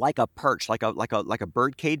like a perch, like a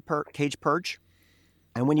bird cage perch.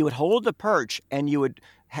 And when you would hold the perch and you would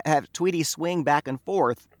have Tweety swing back and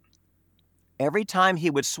forth, every time he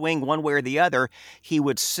would swing one way or the other, he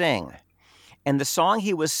would sing. And the song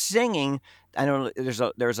he was singing, I don't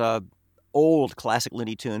know, there's a old classic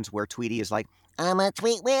Looney Tunes where Tweety is like, "I'm a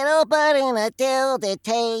sweet little bird in a gilded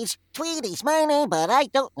cage. Tweety's my name, but I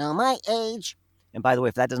don't know my age." And by the way,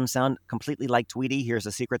 if that doesn't sound completely like Tweety, here's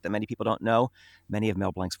a secret that many people don't know. Many of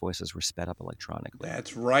Mel Blanc's voices were sped up electronically.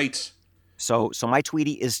 That's right. So my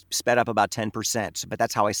Tweety is sped up about 10%, but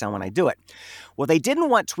that's how I sound when I do it. Well, they didn't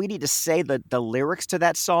want Tweety to say the lyrics to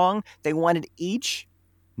that song. They wanted each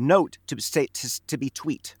note to be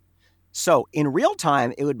tweet. So in real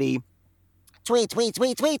time, it would be Tweet, tweet,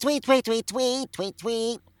 tweet, tweet, tweet, tweet, tweet, tweet, tweet,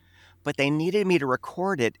 tweet. But they needed me to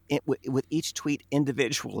record it with each tweet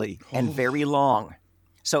individually and very long.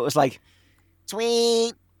 So it was like,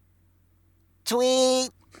 Tweet, tweet,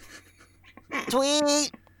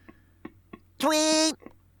 tweet, tweet,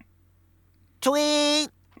 tweet.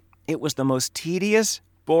 it was the most tedious,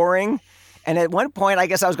 boring. And at one point, I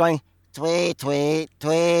guess I was going, tweet, tweet,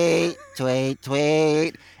 tweet, tweet,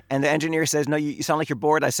 tweet. And the engineer says, no, you sound like you're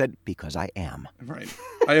bored. I said, because I am. Right.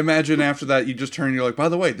 I imagine after that, you just turn and you're like, by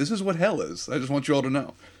the way, this is what hell is. I just want you all to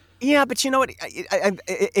know. Yeah, but you know what?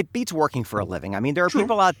 It beats working for a living. I mean, there are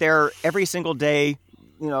people out there every single day,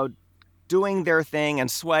 doing their thing and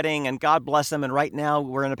sweating, and God bless them. And right now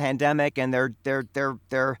we're in a pandemic, and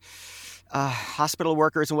they're hospital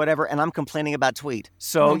workers and whatever. And I'm complaining about tweet.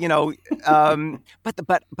 So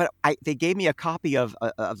they gave me a copy of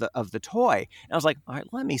the toy, and I was like, all right,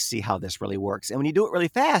 let me see how this really works. And when you do it really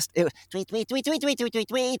fast, it was tweet, tweet, tweet, tweet, tweet, tweet, tweet,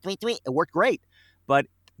 tweet, tweet, tweet. It worked great, but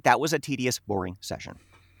that was a tedious, boring session.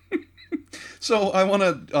 So I want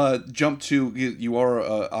to jump to, you are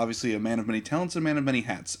obviously a man of many talents and a man of many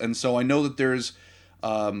hats. And so I know that there's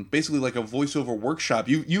basically like a voiceover workshop.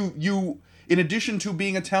 You in addition to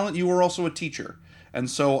being a talent, you are also a teacher. And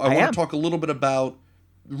so I want to talk a little bit about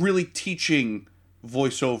really teaching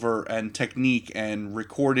voiceover and technique and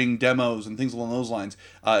recording demos and things along those lines.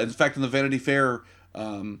 In fact, in the Vanity Fair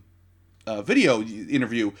video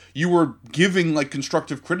interview, you were giving like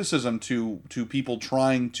constructive criticism to people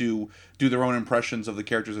trying to do their own impressions of the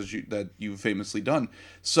characters that you've famously done.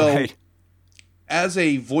 So, right. As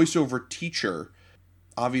a voiceover teacher,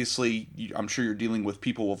 obviously, I'm sure you're dealing with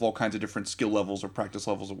people with all kinds of different skill levels or practice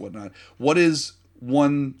levels or whatnot. What is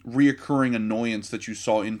one reoccurring annoyance that you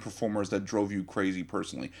saw in performers that drove you crazy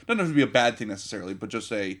personally? Doesn't have to be a bad thing necessarily, but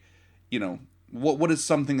just what is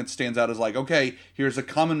something that stands out as like, okay, here's a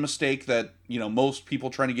common mistake that, most people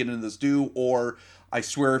trying to get into this do, or I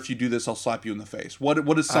swear if you do this, I'll slap you in the face.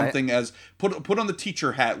 What is something as put on the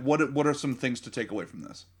teacher hat? What are some things to take away from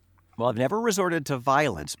this? Well, I've never resorted to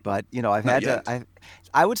violence, but I've had to.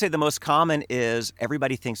 I would say the most common is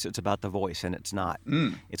everybody thinks it's about the voice, and it's not.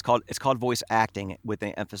 It's called voice acting with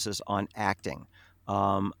an emphasis on acting.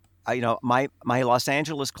 My Los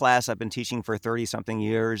Angeles class, I've been teaching for 30-something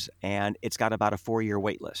years, and it's got about a 4-year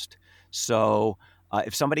wait list. So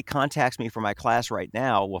if somebody contacts me for my class right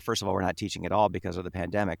now, well, first of all, we're not teaching at all because of the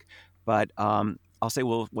pandemic. But I'll say,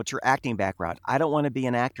 well, what's your acting background? I don't want to be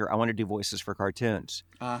an actor. I want to do voices for cartoons.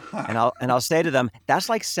 Uh-huh. And I'll say to them, that's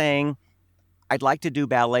like saying, I'd like to do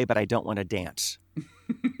ballet, but I don't want to dance.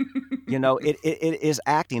 It is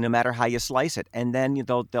acting no matter how you slice it. And then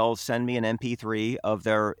they'll send me an MP3 of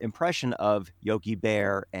their impression of Yogi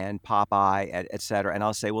Bear and Popeye, et cetera. And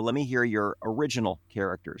I'll say, well, let me hear your original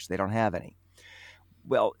characters. They don't have any.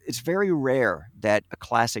 Well, it's very rare that a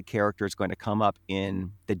classic character is going to come up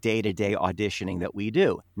in the day-to-day auditioning that we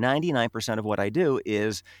do. 99% of what I do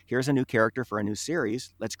is, here's a new character for a new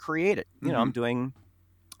series. Let's create it. Mm-hmm. I'm doing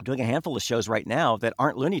a handful of shows right now that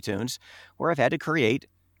aren't Looney Tunes where I've had to create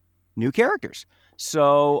new characters.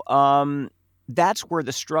 So that's where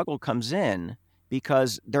the struggle comes in,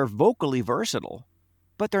 because they're vocally versatile,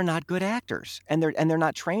 but they're not good actors, and they're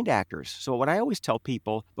not trained actors. So what I always tell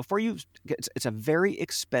people, it's a very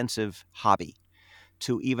expensive hobby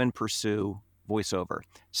to even pursue voiceover.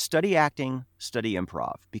 Study acting, study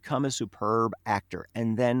improv, become a superb actor,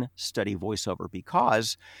 and then study voiceover.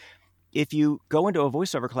 Because if you go into a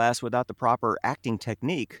voiceover class without the proper acting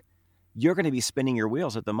technique, you're going to be spinning your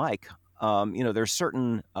wheels at the mic. There's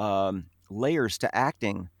certain layers to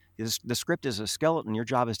acting. The script is a skeleton. Your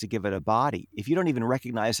job is to give it a body. If you don't even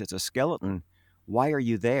recognize it's a skeleton, why are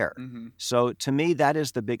you there? Mm-hmm. So to me, that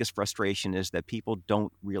is the biggest frustration, is that people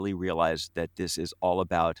don't really realize that this is all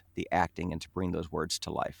about the acting and to bring those words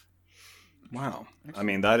to life. Wow. I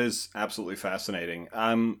mean, that is absolutely fascinating.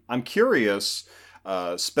 I'm curious,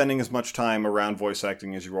 spending as much time around voice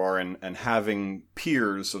acting as you are, and having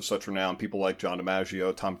peers of such renown, people like John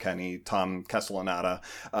DiMaggio, Tom Kenny, Tom Castellaneta,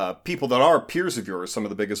 people that are peers of yours, some of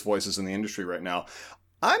the biggest voices in the industry right now.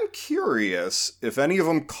 I'm curious if any of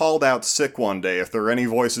them called out sick one day, if there are any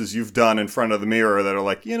voices you've done in front of the mirror that are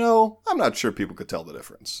like, I'm not sure people could tell the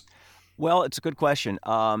difference. Well, it's a good question.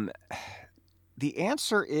 The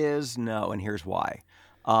answer is no, and here's why.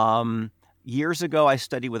 Years ago, I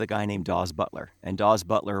studied with a guy named Daws Butler, and Daws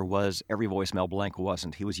Butler was every voice Mel Blanc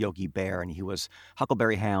wasn't. He was Yogi Bear, and he was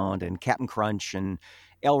Huckleberry Hound, and Captain Crunch, and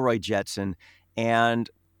Elroy Jetson. And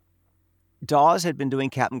Daws had been doing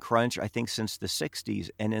Captain Crunch, I think, since the 60s,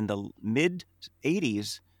 and in the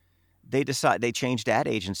mid-80s, they changed ad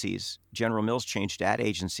agencies. General Mills changed ad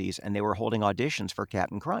agencies, and they were holding auditions for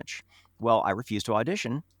Captain Crunch. Well, I refused to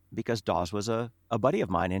audition because Dawes was a buddy of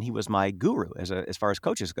mine, and he was my guru as far as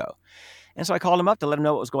coaches go. And so I called him up to let him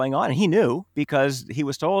know what was going on. And he knew because he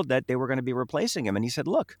was told that they were going to be replacing him. And he said,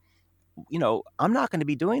 look, I'm not going to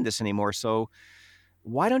be doing this anymore. So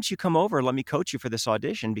why don't you come over and let me coach you for this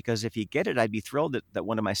audition? Because if you get it, I'd be thrilled that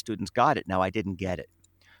one of my students got it. Now, I didn't get it.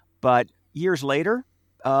 But years later,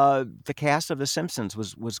 the cast of The Simpsons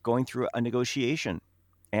was going through a negotiation,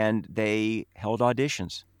 and they held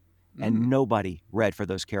auditions. And nobody read for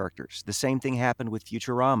those characters. The same thing happened with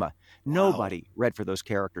Futurama. Nobody read for those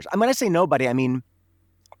characters. When I say nobody, I mean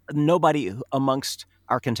nobody amongst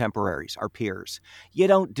our contemporaries, our peers. You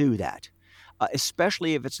don't do that,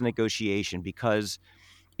 especially if it's a negotiation, because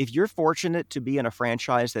if you're fortunate to be in a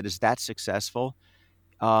franchise that is that successful,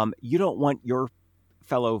 you don't want your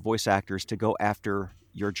fellow voice actors to go after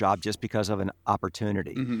your job just because of an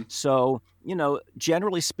opportunity. So,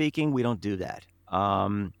 generally speaking, we don't do that.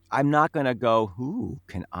 I'm not going to go, ooh,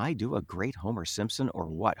 can I do a great Homer Simpson or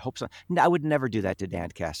what? Hope so. No, I would never do that to Dan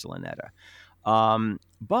Castellaneta.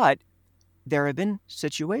 But there have been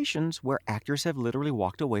situations where actors have literally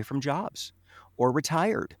walked away from jobs or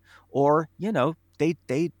retired or, they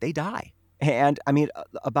die. And I mean,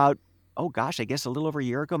 about, I guess a little over a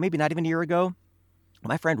year ago, maybe not even a year ago,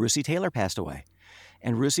 my friend Russi Taylor passed away.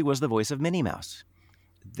 And Russi was the voice of Minnie Mouse.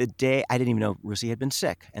 The day I didn't even know Russi had been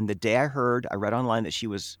sick, and the day I read online that she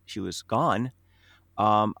was gone,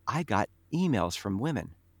 I got emails from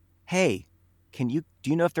women. Hey, do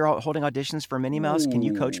you know if they're holding auditions for Minnie Mouse? Can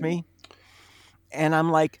you coach me? And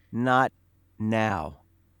I'm like, not now,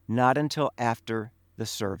 not until after the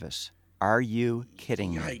service. Are you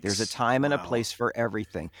kidding me? Yikes. There's a time and a place for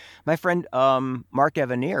everything. My friend Mark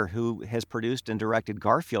Evanier, who has produced and directed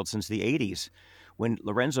Garfield since the 80s. When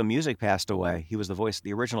Lorenzo Music passed away, he was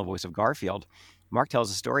the original voice of Garfield. Mark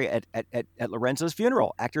tells a story at Lorenzo's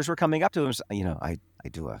funeral. Actors were coming up to him, I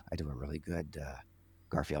do a really good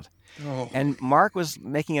Garfield. Oh. And Mark was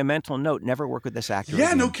making a mental note, never work with this actor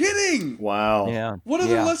again. No kidding. Wow. Yeah. What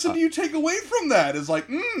other lesson do you take away from that? Is like,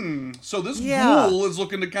 so this ghoul is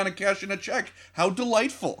looking to kind of cash in a check. How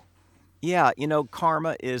delightful. Yeah,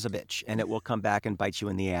 karma is a bitch, and it will come back and bite you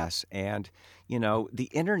in the ass. And, the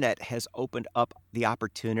internet has opened up the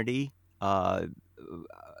opportunity of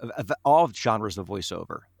all genres of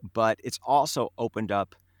voiceover, but it's also opened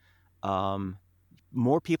up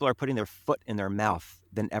more people are putting their foot in their mouth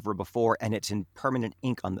than ever before, and it's in permanent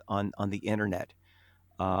ink on the internet.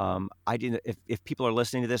 If people are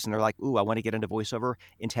listening to this and they're like, ooh, I want to get into voiceover,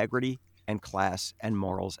 integrity and class and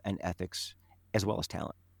morals and ethics, as well as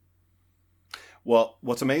talent. Well,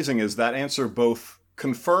 what's amazing is that answer both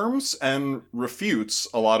confirms and refutes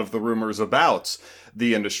a lot of the rumors about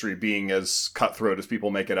the industry being as cutthroat as people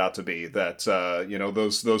make it out to be. That,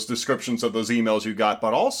 those descriptions of those emails you got,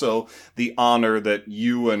 but also the honor that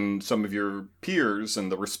you and some of your peers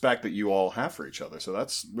and the respect that you all have for each other. So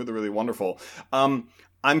that's really, really wonderful.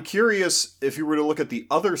 I'm curious if you were to look at the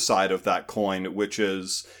other side of that coin, which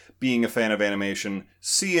is being a fan of animation,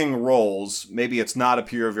 seeing roles, maybe it's not a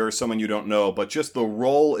peer of yours, someone you don't know, but just the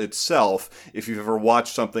role itself, if you've ever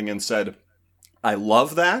watched something and said, I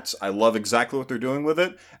love that, I love exactly what they're doing with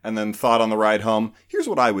it, and then thought on the ride home, here's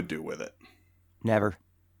what I would do with it. Never.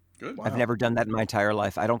 Good. Wow. I've never done that in my entire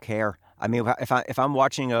life. I don't care. I mean, if I'm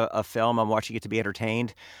watching a film, I'm watching it to be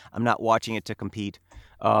entertained. I'm not watching it to compete.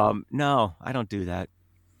 No, I don't do that.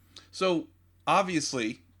 So,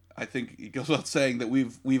 obviously, I think it goes without saying that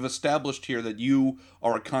we've established here that you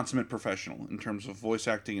are a consummate professional in terms of voice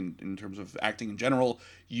acting and in terms of acting in general.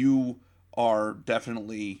 You are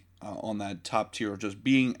definitely on that top tier of just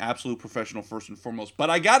being absolute professional first and foremost.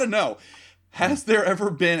 But I gotta know, has there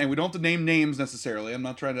ever been, and we don't have to name names necessarily, I'm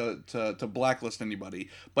not trying to blacklist anybody,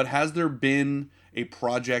 but has there been a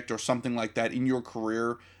project or something like that in your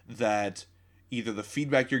career that either the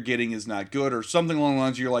feedback you're getting is not good or something along the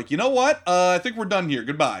lines you're like, you know what? I think we're done here.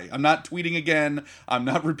 Goodbye. I'm not tweeting again. I'm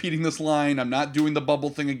not repeating this line. I'm not doing the bubble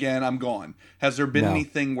thing again. I'm gone. Has there been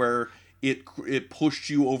anything where it pushed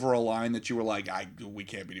you over a line that you were like, we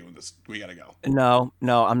can't be doing this. We got to go? No,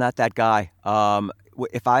 I'm not that guy.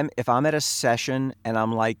 If I'm at a session and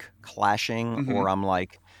I'm like clashing or I'm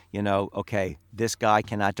like, okay, this guy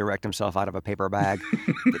cannot direct himself out of a paper bag.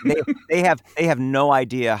 they have no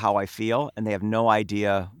idea how I feel, and they have no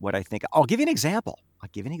idea what I think. I'll give you an example.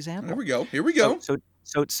 Here we go.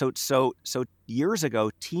 So years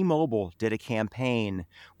ago, T-Mobile did a campaign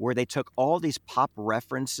where they took all these pop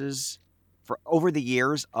references for over the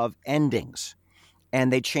years of endings,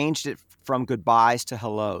 and they changed it from goodbyes to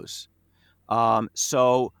hellos.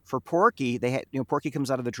 So for Porky, they had, Porky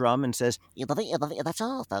comes out of the drum and says, That's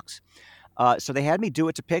all, folks. So they had me do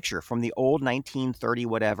it to picture from the old 1930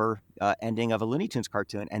 whatever ending of a Looney Tunes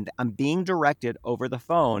cartoon. And I'm being directed over the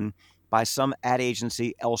phone by some ad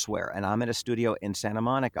agency elsewhere. And I'm in a studio in Santa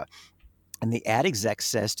Monica. And the ad exec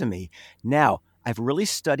says to me, now, I've really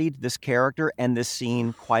studied this character and this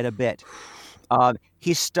scene quite a bit.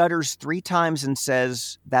 He stutters 3 times and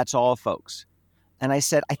says, "That's all, folks." And I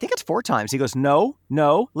said, "I think it's 4 times." He goes, no,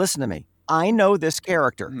 listen to me. I know this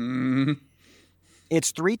character.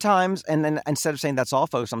 It's 3 times, and then instead of saying "that's all,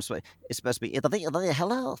 folks," it's supposed to be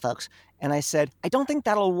 "hello, folks." And I said, "I don't think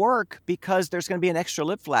that'll work because there's going to be an extra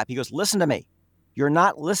lip flap." He goes, "Listen to me. You're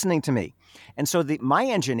not listening to me." And so my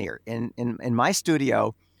engineer in my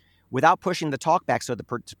studio, without pushing the talk back so the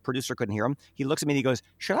producer couldn't hear him, he looks at me and he goes,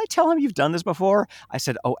 "Should I tell him you've done this before?" I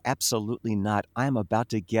said, "Oh, absolutely not. I'm about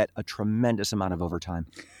to get a tremendous amount of overtime."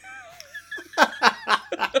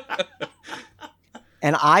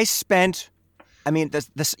 And I spent,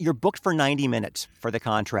 you're booked for 90 minutes for the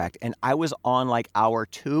contract, and I was on like hour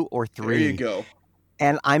 2 or 3. There you go.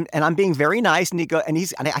 And I'm being very nice, and I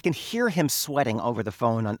can hear him sweating over the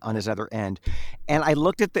phone on his other end. And I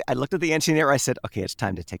looked at the engineer. I said, "Okay, it's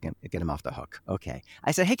time to get him off the hook." Okay.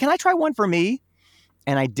 I said, "Hey, can I try one for me?"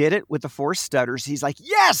 And I did it with the 4 stutters. He's like,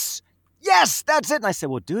 "Yes, that's it." And I said,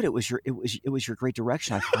 "Well, dude, it was your great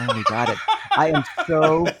direction. I finally got it.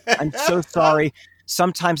 I'm so sorry.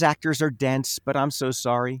 Sometimes actors are dense, but I'm so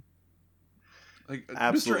sorry." Like,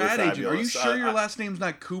 Absolutely Mr. Ad Agent, are you fabulous. sure your last name's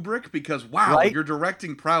not Kubrick? Because wow, Right? your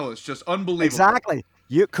directing prowess just unbelievable. Exactly.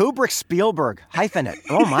 Kubrick, Spielberg, hyphen it.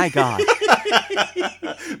 Oh my God.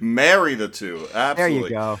 Marry the two. Absolutely. There you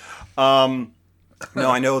go.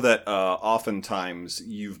 No, I know that oftentimes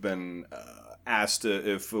you've been asked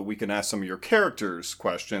if we can ask some of your characters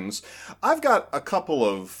questions. I've got a couple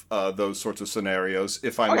of those sorts of scenarios,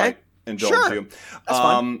 if I might indulge Sure. you. That's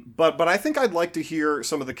fine. But I think I'd like to hear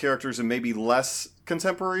some of the characters in maybe less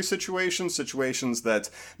contemporary situations that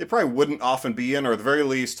they probably wouldn't often be in, or at the very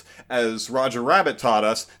least, as Roger Rabbit taught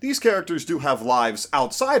us, these characters do have lives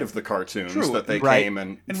outside of the cartoons True. that they Right. came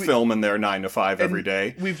and And film in their 9 to 5 every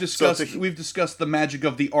day. We've So discussed the magic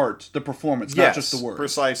of the art, the performance, not just the words.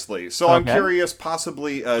 Precisely. So I'm Okay. curious,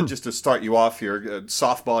 possibly, just to start you off here,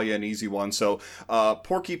 softball you an easy one. So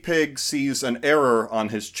Porky Pig sees an error on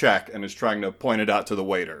his check and is trying to point it out to the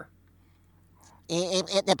waiter.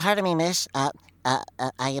 Pardon me, miss. I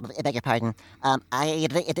beg your pardon. I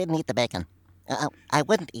didn't eat the bacon. I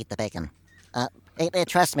wouldn't eat the bacon.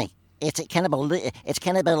 Trust me. It's cannibal. It's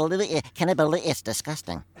It's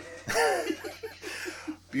disgusting.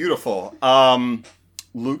 Beautiful.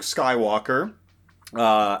 Luke Skywalker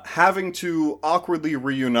having to awkwardly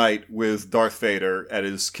reunite with Darth Vader at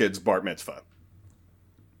his kid's bar mitzvah.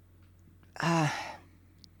 Can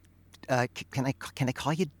I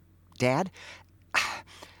call you Dad?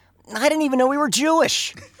 I didn't even know we were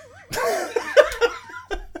Jewish.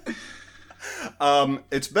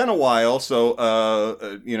 It's been a while,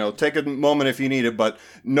 so take a moment if you need it. But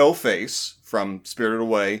No Face from Spirited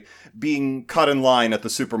Away being cut in line at the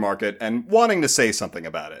supermarket and wanting to say something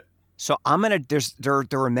about it. So there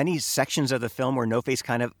are many sections of the film where No Face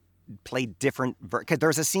kind of played different. Because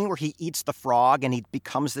there's a scene where he eats the frog and he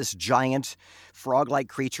becomes this giant frog-like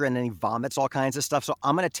creature, and then he vomits all kinds of stuff. So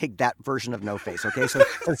I'm going to take that version of No Face. Okay, so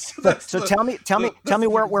tell me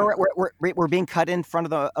where we're being cut in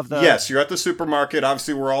front of the. Yes, you're at the supermarket.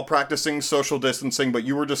 Obviously, we're all practicing social distancing, but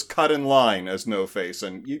you were just cut in line as No Face,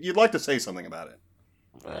 and you'd like to say something about it.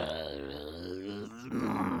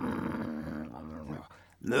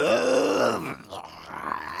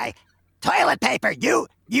 Toilet paper.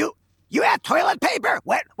 You have toilet paper.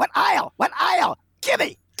 What aisle? What aisle?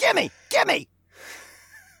 Gimme.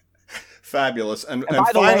 Fabulous. And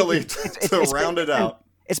by the way, finally, it's to round it out.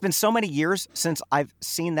 It's been so many years since I've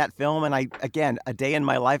seen that film, and a day in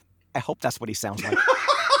my life, I hope that's what he sounds like.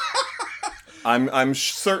 I'm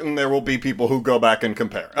certain there will be people who go back and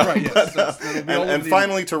compare. Right, yes, and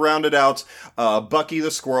finally, to round it out, Bucky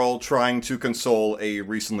the Squirrel trying to console a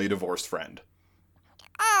recently divorced friend.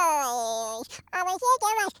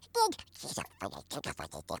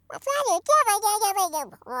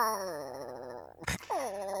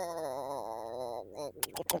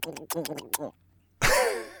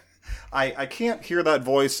 I can't hear that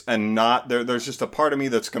voice and not there's just a part of me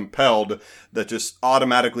that's compelled that just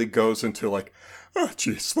automatically goes into like, oh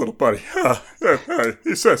jeez, little buddy,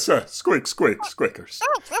 he says squeak squeakers,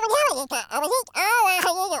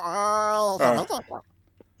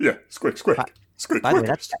 yeah, squeak squeak By the way,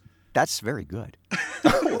 squeakers. that's very good.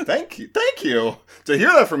 Oh, thank you to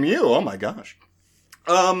hear that from you. Oh my gosh.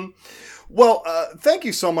 Well, thank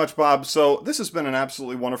you so much, Bob. So this has been an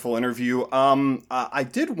absolutely wonderful interview. I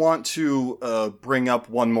did want to bring up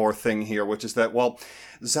one more thing here, which is that, well,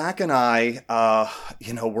 Zach and I,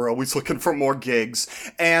 we're always looking for more gigs,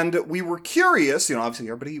 and we were curious, obviously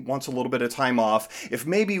everybody wants a little bit of time off, if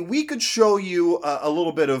maybe we could show you a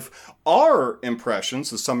little bit of our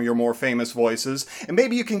impressions of some of your more famous voices, and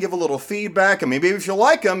maybe you can give a little feedback, and maybe if you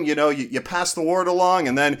like them, you pass the word along,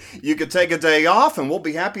 and then you could take a day off, and we'll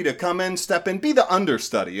be happy to come in, step in, be the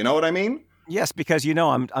understudy, you know what I mean? Yes, because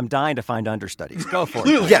I'm dying to find understudies. Go for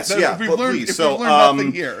Clearly, it. Yes, if we've learned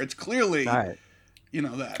nothing here, it's clearly All right.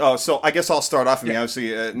 that. Oh, so I guess I'll start off.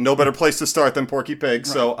 Obviously, no better place to start than Porky Pig. Right.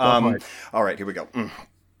 So, all right, here we go.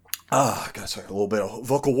 Gotta start a little bit of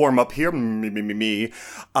vocal warm up here.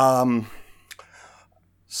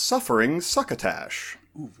 Suffering Succotash.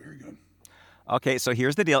 Ooh, very good. Okay, so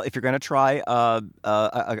here's the deal. If you're going to try a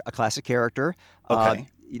classic character, okay.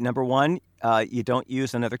 Number one, you don't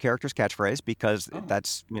use another character's catchphrase because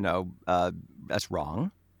that's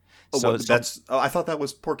wrong. Oh, I thought that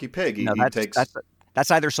was Porky Pig. That's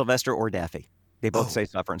either Sylvester or Daffy. They both say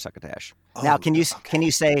suffer and succotash. Now, can you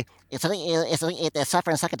say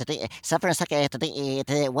suffer and succotash?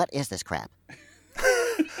 What is this crap?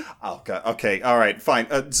 Oh, God. Okay, all right, fine.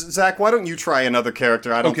 Zach, why don't you try another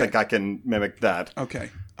character? I don't think I can mimic that. Okay.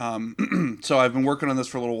 So I've been working on this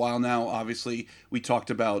for a little while now. Obviously, we talked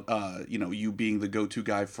about you being the go-to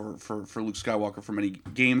guy for Luke Skywalker for many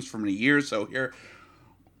games for many years. So here.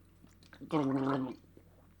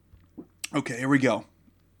 Okay, here we go.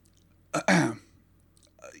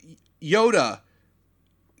 Yoda,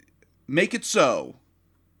 make it so.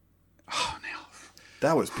 Oh, now.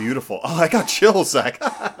 That was beautiful. Oh, I got chills, Zach.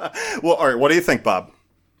 Well, all right, what do you think, Bob?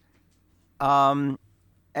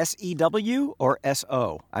 SEW or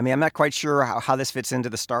SO? I mean, I'm not quite sure how this fits into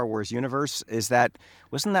the Star Wars universe.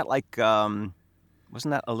 Wasn't that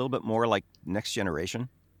a little bit more like Next Generation?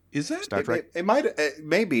 Is that Star Trek? It might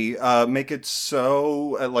maybe make it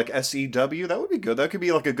so like SEW. That would be good. That could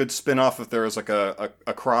be like a good spin-off if there was like a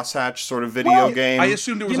crosshatch sort of video game. I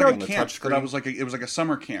assumed it was like a camp. That it was like a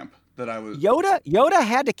summer camp that I was. Yoda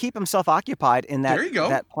had to keep himself occupied in that. There you go.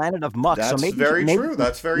 That planet of muck. That's so maybe, very true.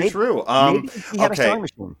 That's very true. Maybe he had a sewing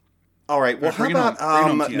machine. All right. Well, how about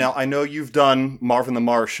now? I know you've done Marvin the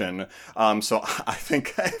Martian, so I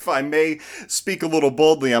think if I may speak a little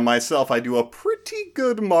boldly on myself, I do a pretty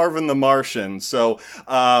good Marvin the Martian. So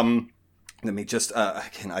let me just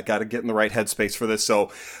I got to get in the right headspace for this.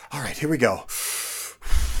 So, all right, here we go.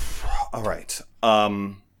 All right.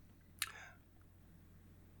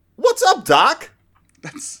 What's up, Doc?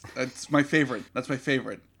 That's my favorite. That's my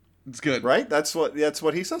favorite. It's good, right? That's what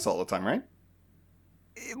he says all the time, right?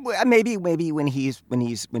 Maybe when he's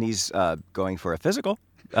going for a physical,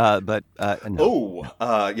 but no.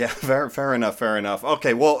 Oh, yeah, fair enough.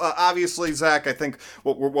 Okay, well, obviously, Zach, I think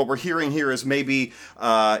what we're hearing here is maybe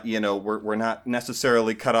we're not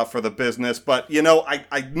necessarily cut out for the business, but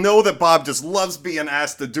I know that Bob just loves being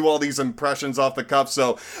asked to do all these impressions off the cuff.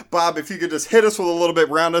 So, Bob, if you could just hit us with a little bit,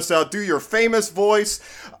 round us out, do your famous voice,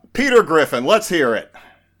 Peter Griffin. Let's hear it.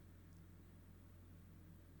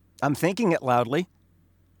 I'm thinking it loudly.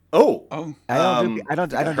 Oh, I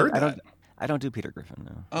don't do Peter Griffin.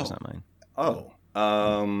 No, that's not mine.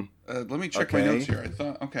 Let me check my notes here. I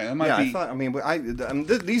thought that might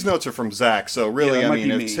be. These notes are from Zach, so really,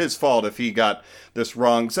 it's his fault if he got this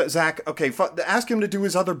wrong. Zach, okay, ask him to do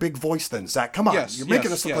his other big voice then. Zach, come on, you're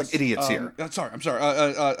making us look like idiots here. I'm sorry.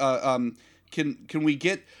 Can we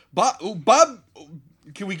get Bob?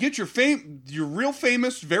 Can we get your real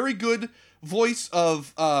famous, very good voice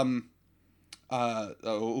of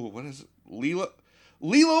what is it?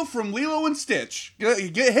 Lilo from Lilo and Stitch.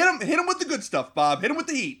 Hit him with the good stuff, Bob. Hit him with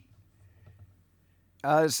the heat.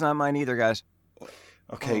 It's not mine either, guys.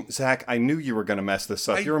 Okay, Zach, I knew you were going to mess this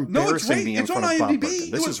up. You're embarrassing me in front of Bob.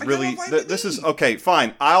 This is okay.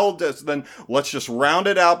 Fine. Let's just round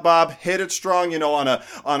it out, Bob. Hit it strong. On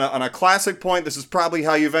a classic point. This is probably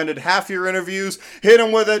how you've ended half your interviews. Hit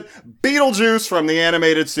him with it. Beetlejuice from the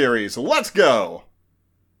animated series. Let's go.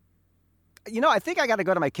 I think I got to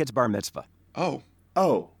go to my kid's bar mitzvah. Oh.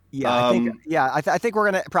 Yeah, I think we're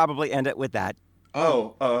gonna probably end it with that.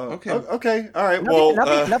 Okay. Okay. All right.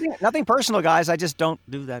 Nothing personal, guys. I just don't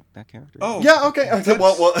do that character. Oh. Yeah. Okay.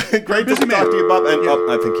 Well, great to talk to you, Bob. And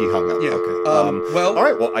I think he hung up. Yeah. Okay. All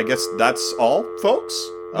right. Well, I guess that's all, folks.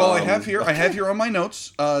 Well, I have here on my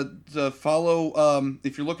notes. To follow.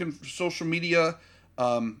 If you're looking for social media.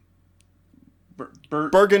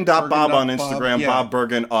 Bergen.Bob on Instagram, Bob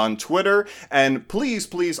Bergen on Twitter, and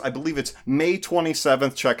please, I believe it's May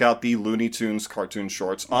 27th, check out the Looney Tunes cartoon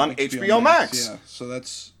shorts on HBO Max. Yeah, so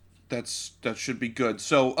that's That should be good.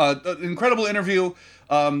 So, incredible interview.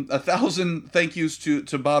 1,000 thank yous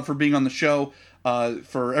to Bob for being on the show.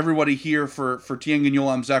 For everybody here, for Tien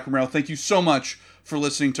Guignol, I'm Zach Romero. Thank you so much for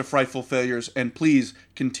listening to Frightful Failures, and please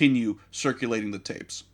continue circulating the tapes.